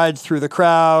 strides through the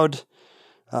crowd,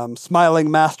 smiling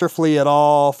masterfully at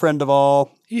all, friend of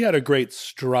all. He had a great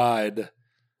stride.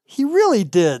 He really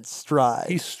did stride.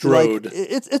 He strode.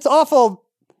 It's awful.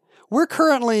 We're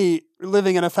currently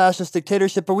living in a fascist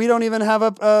dictatorship, but we don't even have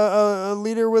a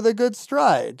leader with a good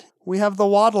stride. We have the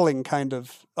waddling kind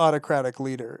of autocratic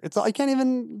leader. I can't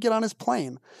even get on his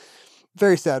plane.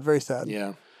 Very sad, very sad.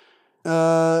 Yeah.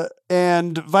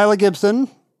 And Viola Gibson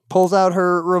pulls out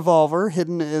her revolver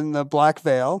hidden in the black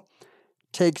veil,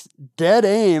 takes dead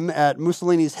aim at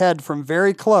Mussolini's head from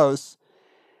very close,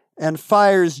 and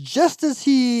fires just as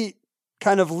he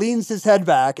kind of leans his head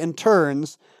back and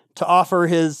turns to offer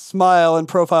his smile and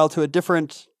profile to a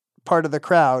different part of the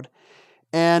crowd.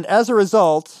 And as a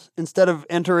result, instead of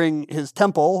entering his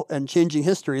temple and changing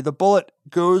history, the bullet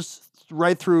goes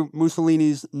right through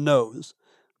Mussolini's nose,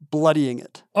 bloodying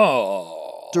it.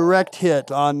 Oh. Direct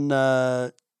hit on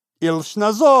Il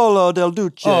Schnazzolo del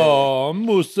Duce. Oh,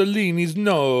 Mussolini's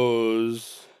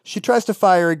nose. She tries to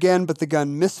fire again, but the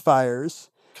gun misfires.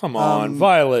 Come on,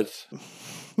 Violet.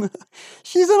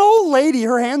 She's an old lady.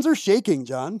 Her hands are shaking,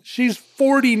 John. She's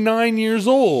 49 years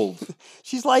old.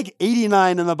 She's like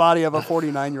 89 in the body of a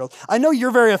 49-year-old. I know you're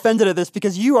very offended at this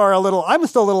because I'm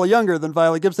still a little younger than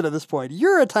Viola Gibson at this point.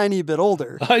 You're a tiny bit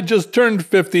older. I just turned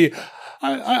 50.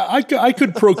 I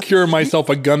could procure myself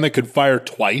a gun that could fire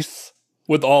twice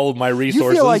with all of my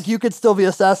resources. You feel like you could still be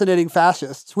assassinating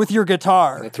fascists with your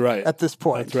guitar. That's right. At this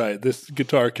point. That's right. This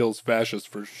guitar kills fascists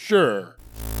for sure.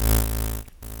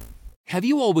 Have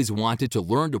you always wanted to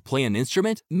learn to play an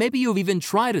instrument? Maybe you've even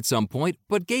tried at some point,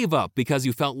 but gave up because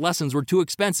you felt lessons were too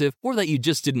expensive or that you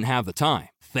just didn't have the time.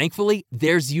 Thankfully,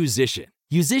 there's Musician.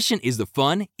 Musician is the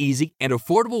fun, easy, and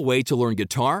affordable way to learn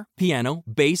guitar, piano,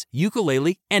 bass,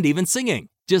 ukulele, and even singing.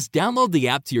 Just download the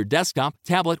app to your desktop,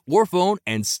 tablet, or phone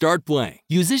and start playing.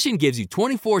 Musician gives you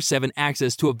 24/7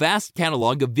 access to a vast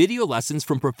catalog of video lessons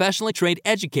from professionally trained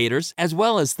educators, as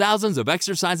well as thousands of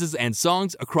exercises and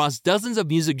songs across dozens of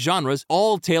music genres,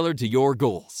 all tailored to your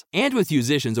goals. And with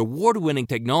Musician's award-winning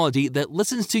technology that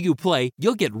listens to you play,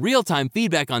 you'll get real-time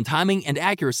feedback on timing and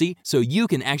accuracy so you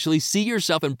can actually see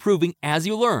yourself improving as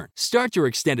you learn. Start your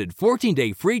extended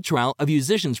 14-day free trial of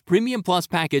Musician's Premium Plus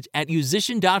package at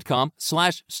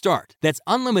musician.com/start. That's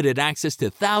unlimited access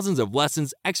to thousands of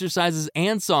lessons, exercises,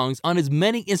 and songs on as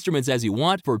many instruments as you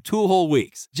want for 2 whole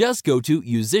weeks. Just go to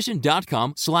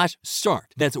musician.com/start.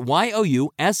 That's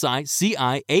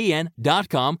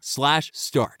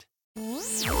YOUSICIAN.com/start.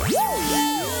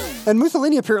 And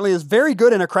Mussolini apparently is very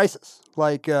good in a crisis.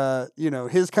 Like,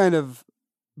 his kind of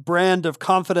brand of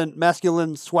confident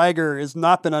masculine swagger has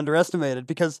not been underestimated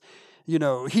because,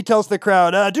 he tells the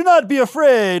crowd, do not be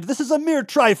afraid. This is a mere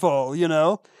trifle,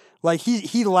 Like,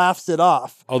 he laughs it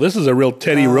off. Oh, this is a real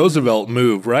Teddy Roosevelt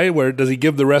move, right? Where does he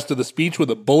give the rest of the speech with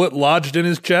a bullet lodged in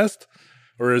his chest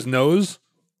or his nose?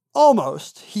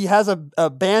 Almost. He has a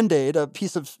Band-Aid, a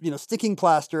piece of, sticking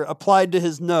plaster applied to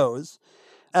his nose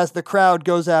as the crowd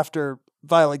goes after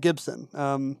Viola Gibson.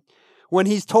 When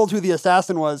he's told who the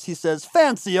assassin was, he says,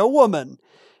 "Fancy a woman,"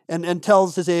 and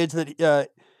tells his aides that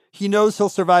he knows he'll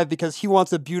survive because he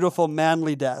wants a beautiful,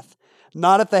 manly death,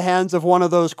 not at the hands of one of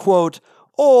those, quote,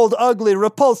 old, ugly,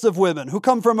 repulsive women who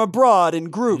come from abroad in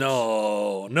groups.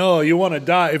 No, you want to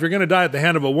die. If you're going to die at the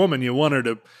hand of a woman, you want her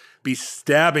to be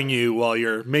stabbing you while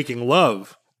you're making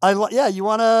love. You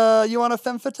want a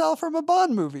femme fatale from a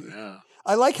Bond movie. Yeah.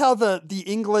 I like how the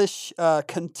English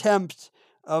contempt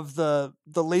of the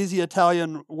lazy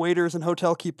Italian waiters and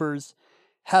hotel keepers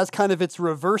has kind of its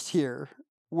reverse here,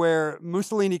 where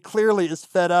Mussolini clearly is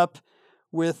fed up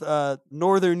with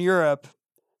Northern Europe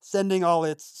sending all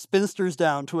its spinsters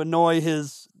down to annoy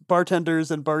his bartenders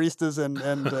and baristas and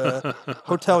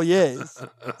hoteliers.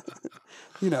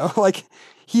 Like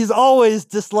he's always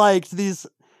disliked these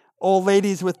old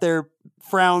ladies with their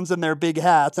frowns and their big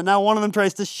hats, and now one of them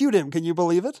tries to shoot him. Can you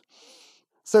believe it?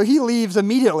 So he leaves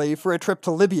immediately for a trip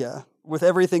to Libya with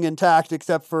everything intact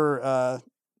except for,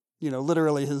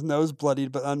 literally his nose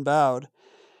bloodied but unbowed.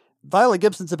 Violet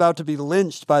Gibson's about to be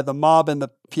lynched by the mob in the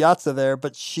piazza there,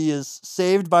 but she is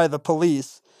saved by the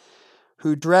police,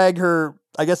 who drag her,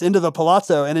 I guess, into the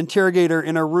palazzo and interrogate her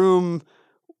in a room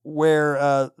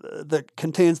where that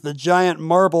contains the giant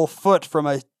marble foot from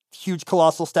a huge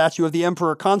colossal statue of the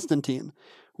Emperor Constantine,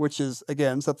 which is,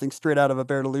 again, something straight out of a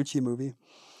Bertolucci movie.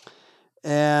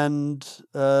 And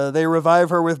they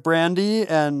revive her with brandy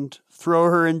and throw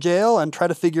her in jail and try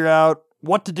to figure out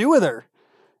what to do with her.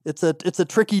 It's a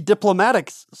tricky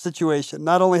diplomatic situation.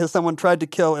 Not only has someone tried to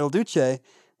kill Il Duce,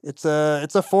 it's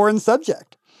a foreign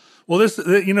subject. Well, this,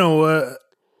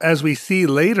 as we see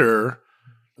later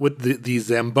with the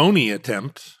Zamboni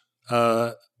attempt,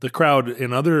 the crowd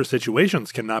in other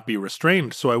situations cannot be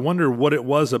restrained. So I wonder what it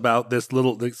was about this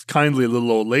kindly little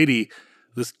old lady,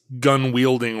 this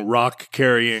gun-wielding,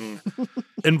 rock-carrying,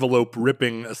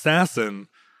 envelope-ripping assassin,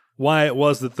 why it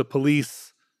was that the police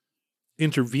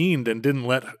intervened and didn't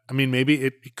maybe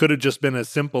it could have just been as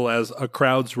simple as a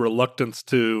crowd's reluctance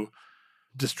to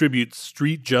distribute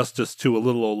street justice to a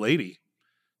little old lady.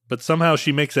 But somehow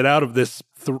she makes it out of this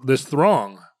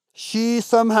throng. She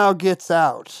somehow gets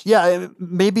out. Yeah,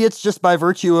 maybe it's just by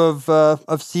virtue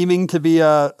of seeming to be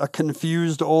a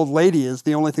confused old lady is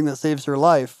the only thing that saves her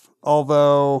life.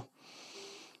 Although,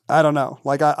 I don't know.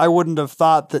 Like, I wouldn't have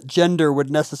thought that gender would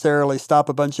necessarily stop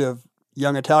a bunch of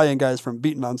young Italian guys from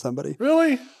beating on somebody.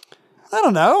 Really? I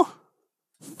don't know.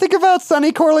 Think about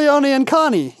Sonny Corleone and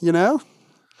Connie, Yeah,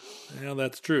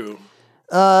 that's true.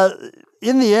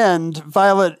 In the end,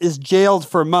 Violet is jailed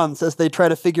for months as they try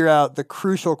to figure out the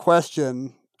crucial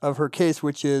question of her case,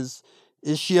 which is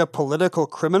she a political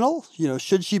criminal?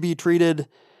 Should she be treated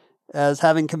as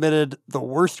having committed the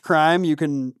worst crime you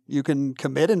can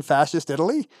commit in fascist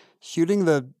Italy, shooting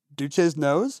the Duce's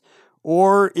nose?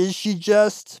 Or is she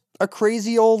just a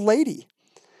crazy old lady?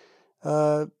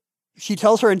 She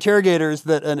tells her interrogators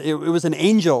that it was an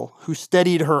angel who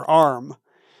steadied her arm,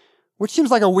 which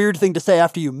seems like a weird thing to say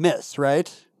after you miss,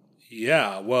 right?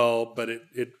 Yeah, well, but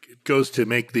it goes to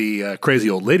make the crazy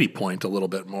old lady point a little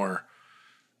bit more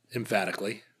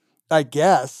emphatically. I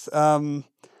guess. Hundreds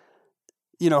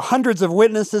of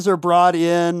witnesses are brought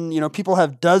in. People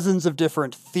have dozens of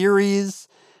different theories.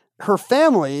 Her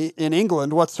family in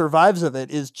England, what survives of it,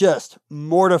 is just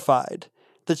mortified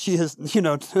that she has,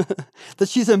 that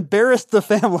she's embarrassed the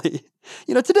family.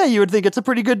 Today you would think it's a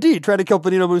pretty good deed, try to kill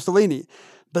Benito Mussolini.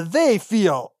 But they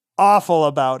feel awful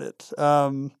about it.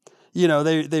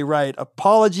 They write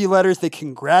apology letters. They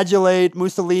congratulate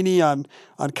Mussolini on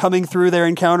coming through their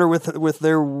encounter with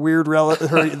their weird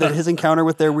his encounter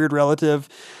with their weird relative.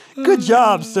 Good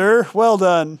job, sir. Well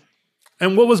done.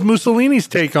 And what was Mussolini's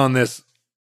take on this?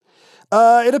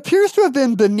 It appears to have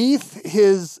been beneath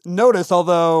his notice,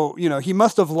 although, he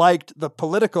must have liked the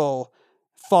political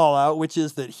fallout, which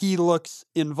is that he looks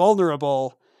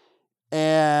invulnerable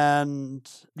and,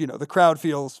 the crowd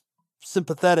feels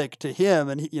sympathetic to him.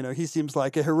 And, he seems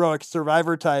like a heroic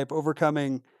survivor type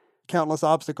overcoming countless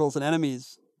obstacles and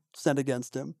enemies sent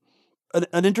against him.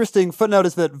 An interesting footnote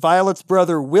is that Violet's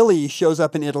brother, Willie, shows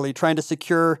up in Italy trying to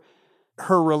secure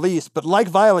her release. But like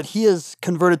Violet, he is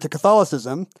converted to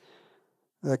Catholicism,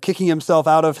 kicking himself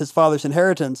out of his father's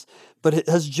inheritance, but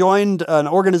has joined an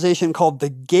organization called the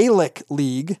Gaelic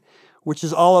League, which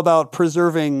is all about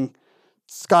preserving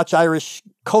Scotch-Irish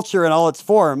culture in all its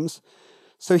forms.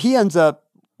 So he ends up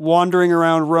wandering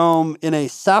around Rome in a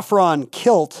saffron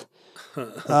kilt,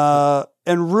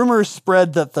 and rumors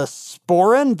spread that the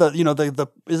sporran,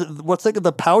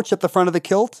 the pouch at the front of the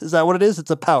kilt? Is that what it is?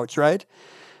 It's a pouch, right?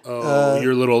 Oh,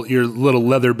 your little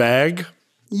leather bag?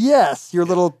 Yes, your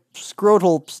little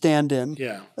scrotal stand-in.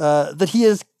 Yeah. That he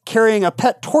is carrying a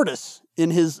pet tortoise in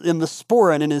the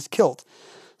sporran in his kilt.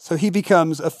 So he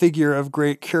becomes a figure of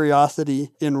great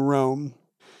curiosity in Rome.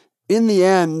 In the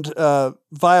end,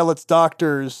 Violet's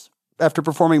doctors, after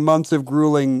performing months of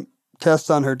grueling tests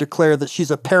on her, declare that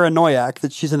she's a paranoiac,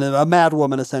 that she's a mad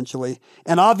woman, essentially,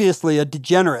 and obviously a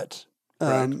degenerate.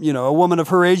 Right. A woman of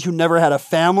her age who never had a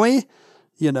family,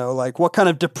 You know, like what kind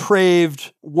of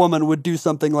depraved woman would do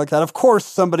something like that? Of course,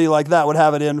 somebody like that would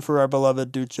have it in for our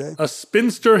beloved Duce. A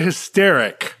spinster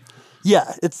hysteric.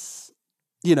 Yeah, it's,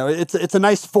 you know, it's a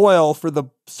nice foil for the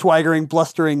swaggering,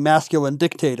 blustering, masculine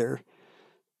dictator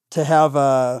to have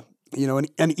an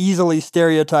easily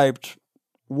stereotyped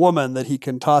woman that he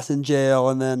can toss in jail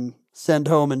and then send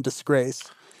home in disgrace.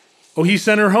 Oh, he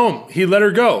sent her home. He let her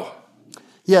go.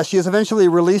 Yeah, she is eventually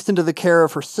released into the care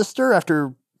of her sister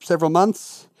after several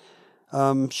months.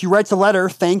 She writes a letter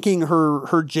thanking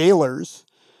her jailers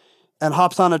and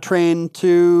hops on a train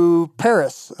to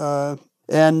Paris.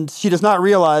 And she does not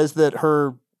realize that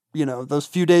her, those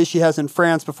few days she has in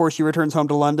France before she returns home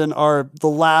to London are the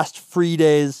last free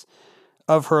days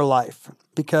of her life.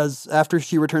 Because after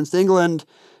she returns to England,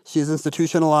 she is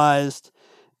institutionalized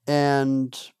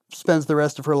and spends the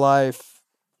rest of her life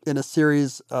in a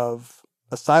series of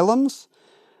asylums.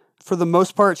 For the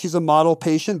most part, she's a model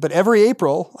patient, but every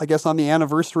April, I guess on the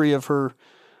anniversary of her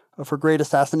great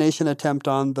assassination attempt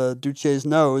on the Duce's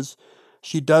nose,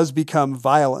 she does become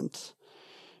violent.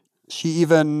 She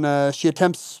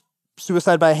attempts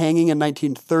suicide by hanging in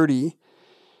 1930.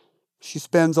 She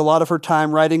spends a lot of her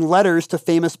time writing letters to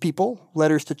famous people,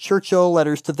 letters to Churchill,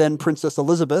 letters to then Princess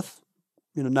Elizabeth,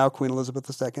 now Queen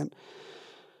Elizabeth II.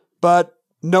 But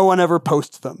no one ever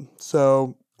posts them,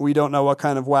 so we don't know what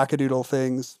kind of wackadoodle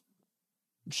things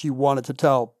she wanted to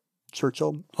tell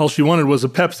Churchill. All she wanted was a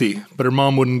Pepsi, but her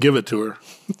mom wouldn't give it to her.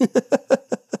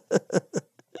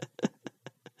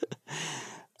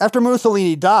 After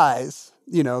Mussolini dies,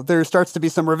 there starts to be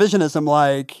some revisionism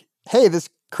like, hey, this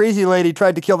crazy lady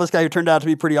tried to kill this guy who turned out to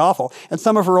be pretty awful. And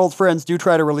some of her old friends do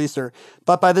try to release her.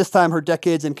 But by this time, her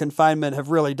decades in confinement have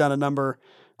really done a number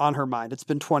on her mind. It's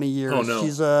been 20 years. Oh,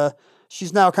 no.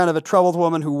 She's now kind of a troubled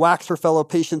woman who whacks her fellow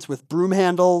patients with broom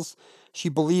handles. She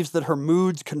believes that her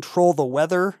moods control the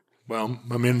weather. Well,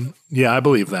 I mean, yeah, I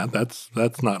believe that. That's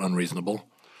not unreasonable.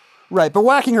 Right, but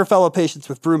whacking her fellow patients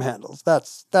with broom handles,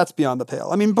 that's beyond the pale.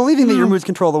 I mean, believing that your moods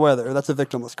control the weather, that's a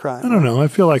victimless crime. I don't know. I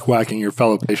feel like whacking your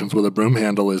fellow patients with a broom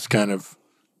handle is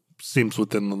seems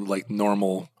within like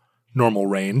normal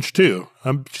range too.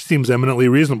 Seems eminently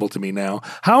reasonable to me now.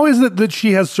 How is it that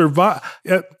she has survived?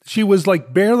 She was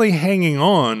like barely hanging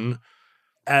on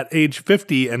at age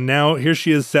 50, and now here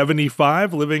she is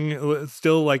 75, living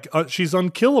still like she's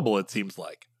unkillable, it seems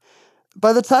like.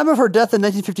 By the time of her death in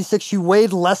 1956, she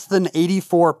weighed less than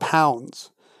 84 pounds.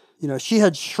 She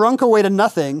had shrunk away to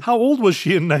nothing. How old was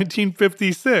she in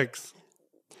 1956?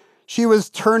 She was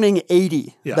turning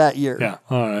 80 that year. Yeah,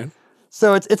 all right.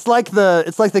 So it's like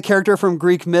the character from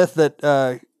Greek myth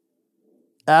that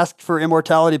asked for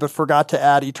immortality but forgot to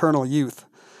add eternal youth.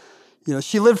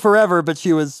 She lived forever, but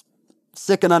she was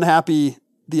sick and unhappy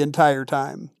the entire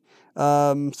time.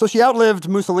 So she outlived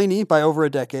Mussolini by over a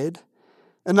decade,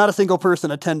 and not a single person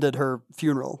attended her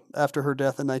funeral after her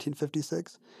death in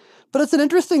 1956. But it's an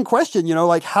interesting question,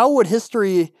 like how would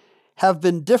history have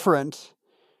been different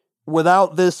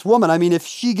without this woman? I mean, if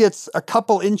she gets a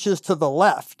couple inches to the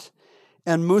left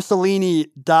and Mussolini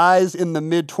dies in the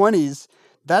mid-20s,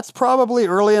 that's probably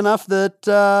early enough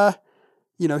that,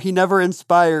 he never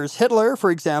inspires Hitler,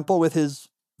 for example, with his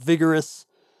vigorous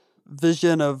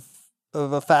vision of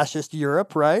a fascist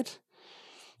Europe, right?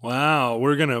 Wow,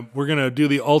 we're gonna do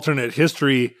the alternate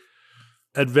history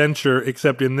adventure,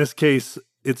 except in this case,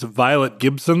 it's Violet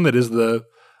Gibson that is the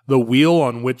wheel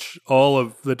on which all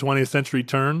of the 20th century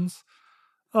turns.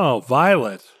 Oh,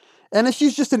 Violet. And if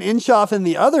she's just an inch off in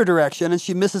the other direction and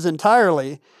she misses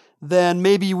entirely, then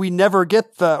maybe we never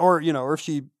get or if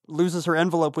she loses her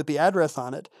envelope with the address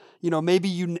on it,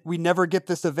 maybe we never get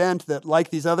this event that,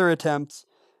 like these other attempts,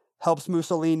 helps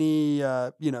Mussolini,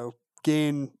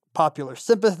 gain popular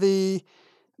sympathy.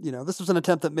 This was an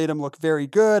attempt that made him look very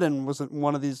good and was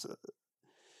one of these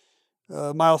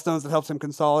milestones that helps him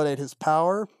consolidate his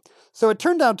power. So it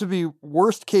turned out to be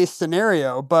worst case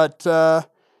scenario, but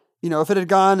if it had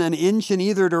gone an inch in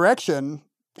either direction,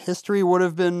 history would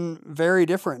have been very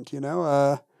different.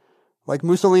 Like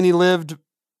Mussolini lived,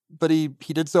 but he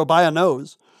did so by a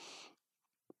nose.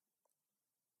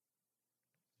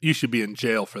 You should be in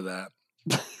jail for that.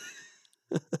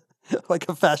 Like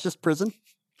a fascist prison?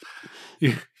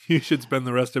 You should spend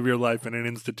the rest of your life in an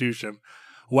institution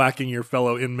whacking your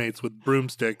fellow inmates with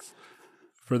broomsticks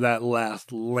for that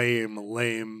last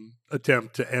lame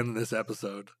attempt to end this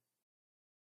episode.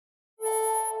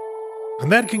 And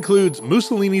that concludes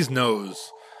Mussolini's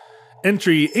Nose.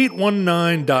 Entry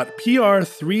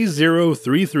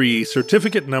 819.PR3033,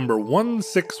 certificate number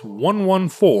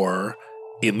 16114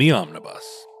 in the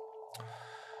omnibus.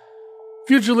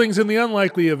 Futurelings, in the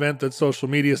unlikely event that social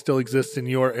media still exists in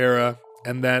your era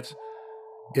and that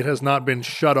it has not been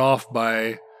shut off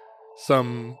by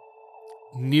some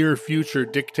near future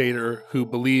dictator who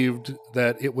believed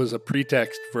that it was a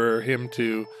pretext for him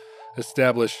to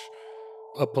establish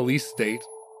a police state,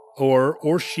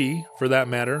 or she, for that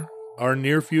matter. Our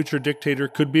near future dictator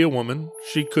could be a woman.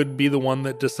 She could be the one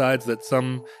that decides that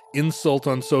some insult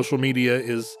on social media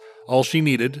is all she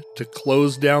needed to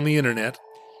close down the internet.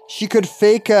 She could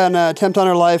fake an attempt on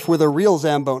her life with a real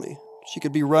Zamboni. She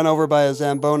could be run over by a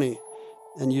Zamboni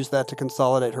and use that to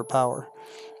consolidate her power.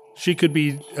 She could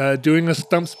be doing a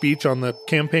stump speech on the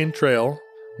campaign trail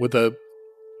with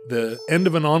the end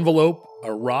of an envelope,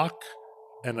 a rock,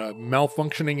 and a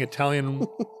malfunctioning Italian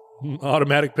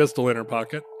automatic pistol in her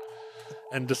pocket,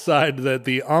 and decide that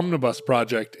the Omnibus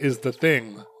Project is the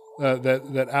thing,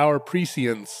 that our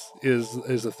prescience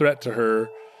is a threat to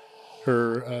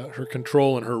her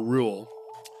control and her rule.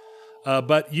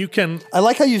 But you can... I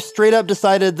like how you straight up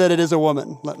decided that it is a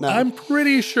woman. Now. I'm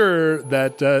pretty sure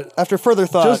that... after further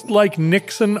thought... Just like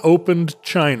Nixon opened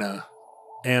China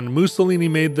and Mussolini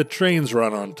made the trains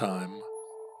run on time,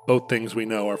 both things we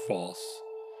know are false.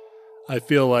 I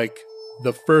feel like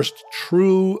the first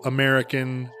true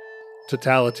American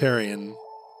totalitarian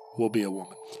will be a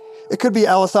woman. It could be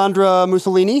Alessandra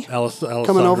Mussolini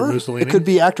coming over. Mussolini. It could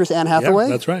be actress Anne Hathaway. Yeah,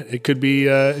 that's right. It could be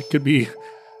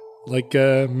like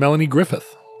Melanie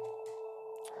Griffith.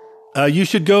 You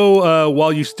should go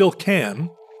while you still can,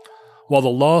 while the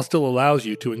law still allows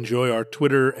you to enjoy our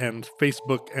Twitter and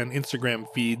Facebook and Instagram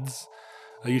feeds.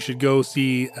 You should go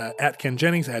see at Ken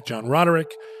Jennings, at John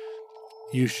Roderick.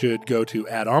 You should go to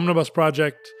 @Omnibus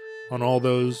Project on all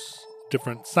those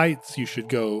different sites. You should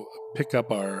go pick up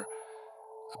the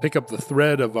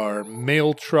thread of our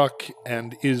mail truck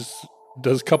and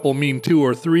does couple mean 2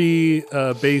 or 3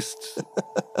 based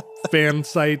fan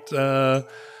site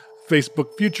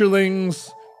Facebook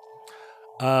Futurelings.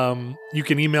 You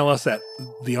can email us at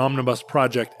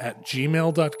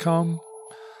theomnibusproject@gmail.com.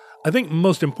 I think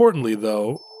most importantly,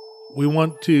 though, we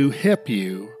want to hip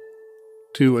you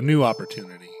to a new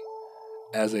opportunity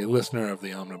as a listener of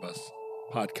the Omnibus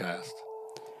podcast.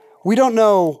 We don't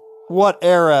know what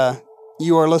era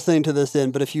you are listening to this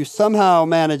in, but if you somehow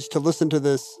manage to listen to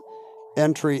this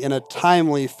entry in a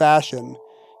timely fashion,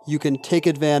 you can take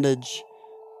advantage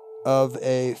of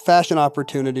a fashion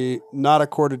opportunity not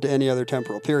accorded to any other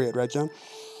temporal period, right, John?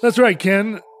 That's right,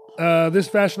 Ken. This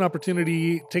fashion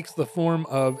opportunity takes the form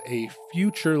of a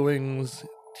Futurelings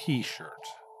t-shirt,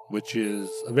 which is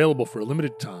available for a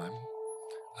limited time.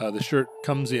 The shirt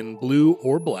comes in blue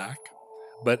or black,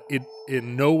 but it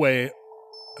in no way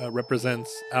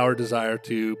represents our desire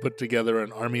to put together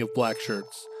an army of black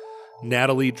shirts,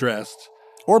 nattily dressed.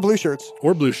 Or blue shirts.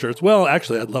 Well,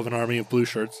 actually, I'd love an army of blue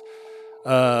shirts.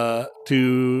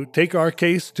 To take our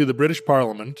case to the British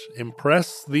Parliament,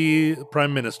 impress the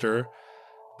Prime Minister,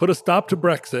 put a stop to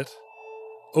Brexit,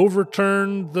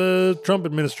 overturn the Trump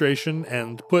administration,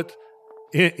 and put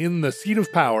in the seat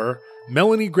of power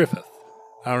Melanie Griffith,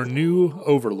 our new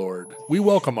overlord. We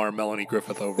welcome our Melanie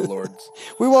Griffith overlords.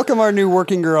 We welcome our new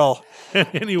working girl.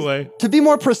 Anyway. To be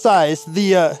more precise,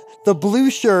 the blue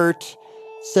shirt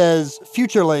says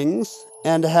Futurelings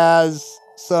and has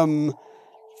some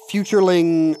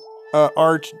Futureling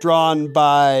art drawn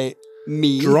by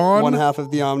me, one half of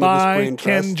the Omnibus Brain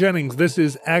Trust. Ken Jennings. This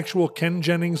is actual Ken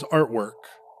Jennings artwork.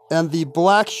 And the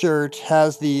black shirt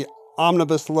has the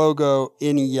Omnibus logo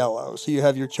in yellow. So you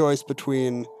have your choice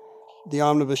between the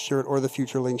Omnibus shirt or the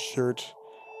Futureling shirt.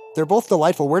 They're both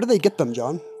delightful. Where do they get them,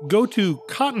 John? Go to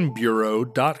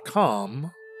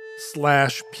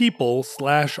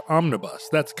cottonbureau.com/people/omnibus.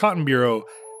 That's Cotton Bureau,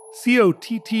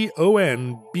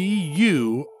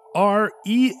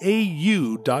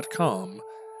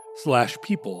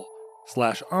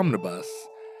 cottonbureau.com/people/omnibus.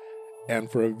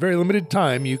 And for a very limited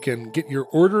time, you can get your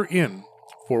order in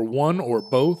for one or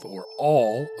both or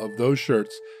all of those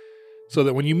shirts, so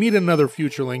that when you meet another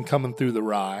Futureling coming through the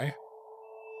rye,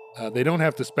 they don't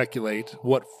have to speculate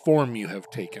what form you have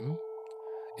taken.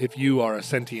 If you are a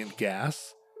sentient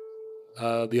gas,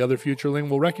 the other Futureling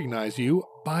will recognize you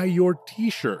by your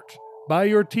t-shirt. By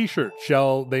your t-shirt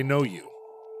shall they know you.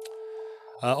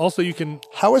 Also, you can...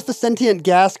 How is the sentient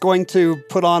gas going to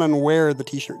put on and wear the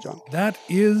t-shirt, John? That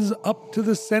is up to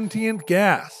the sentient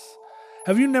gas.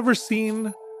 Have you never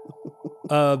seen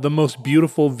the most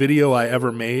beautiful video I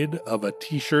ever made of a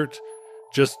t-shirt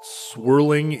just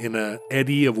swirling in an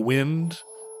eddy of wind?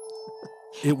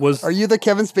 It was... Are you the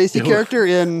Kevin Spacey character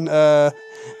in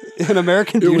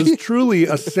American Beauty? It was truly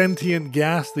a sentient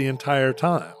gas the entire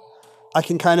time. I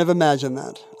can kind of imagine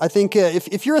that. I think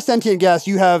if you're a sentient gas,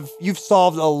 you've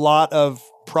solved a lot of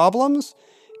problems,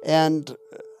 and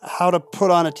how to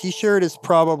put on a t-shirt is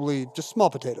probably just small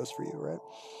potatoes for you, right?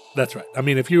 That's right. I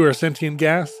mean, if you were a sentient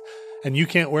gas and you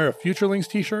can't wear a Futurelings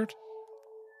t-shirt,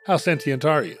 how sentient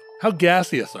are you? How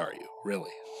gaseous are you,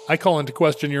 really? I call into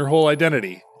question your whole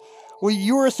identity. Well,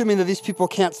 you were assuming that these people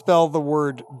can't spell the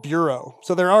word bureau,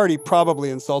 so they're already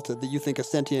probably insulted that you think a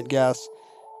sentient gas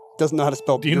doesn't know how to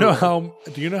spell bureau.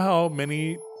 Do you know how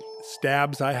many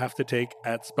stabs I have to take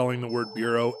at spelling the word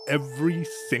bureau every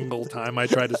single time I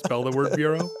try to spell the word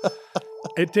bureau?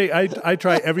 I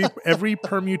try every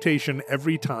permutation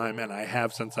every time, and I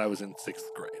have since I was in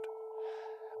 6th grade.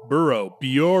 Burrow,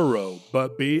 bureau,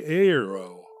 but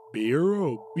bureau,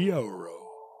 bureau, bureau,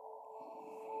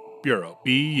 bureau,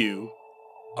 B-U-R-E-A-U,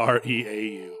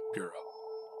 bureau.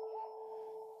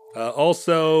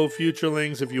 Also,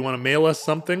 Futurelings, if you want to mail us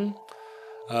something,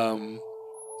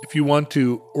 if you want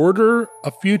to order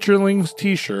a Futurelings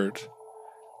t-shirt,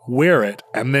 wear it,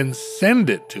 and then send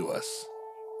it to us.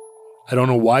 I don't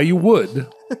know why you would,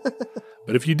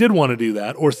 but if you did want to do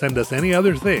that or send us any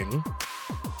other thing,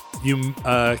 you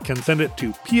can send it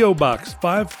to P.O. Box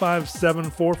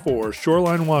 55744,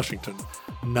 Shoreline, Washington,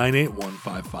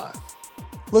 98155.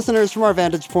 Listeners, from our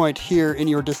vantage point here in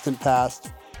your distant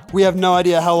past, we have no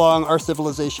idea how long our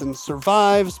civilization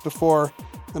survives before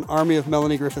an army of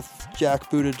Melanie Griffith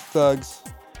jackbooted thugs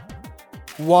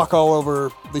walk all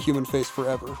over the human face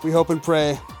forever. We hope and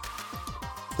pray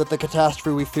that the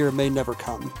catastrophe we fear may never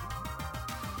come.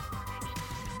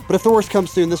 But if the worst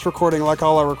comes soon, this recording, like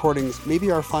all our recordings, may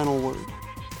be our final word.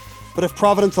 But if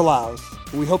Providence allows,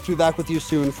 we hope to be back with you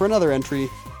soon for another entry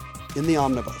in the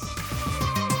Omnibus.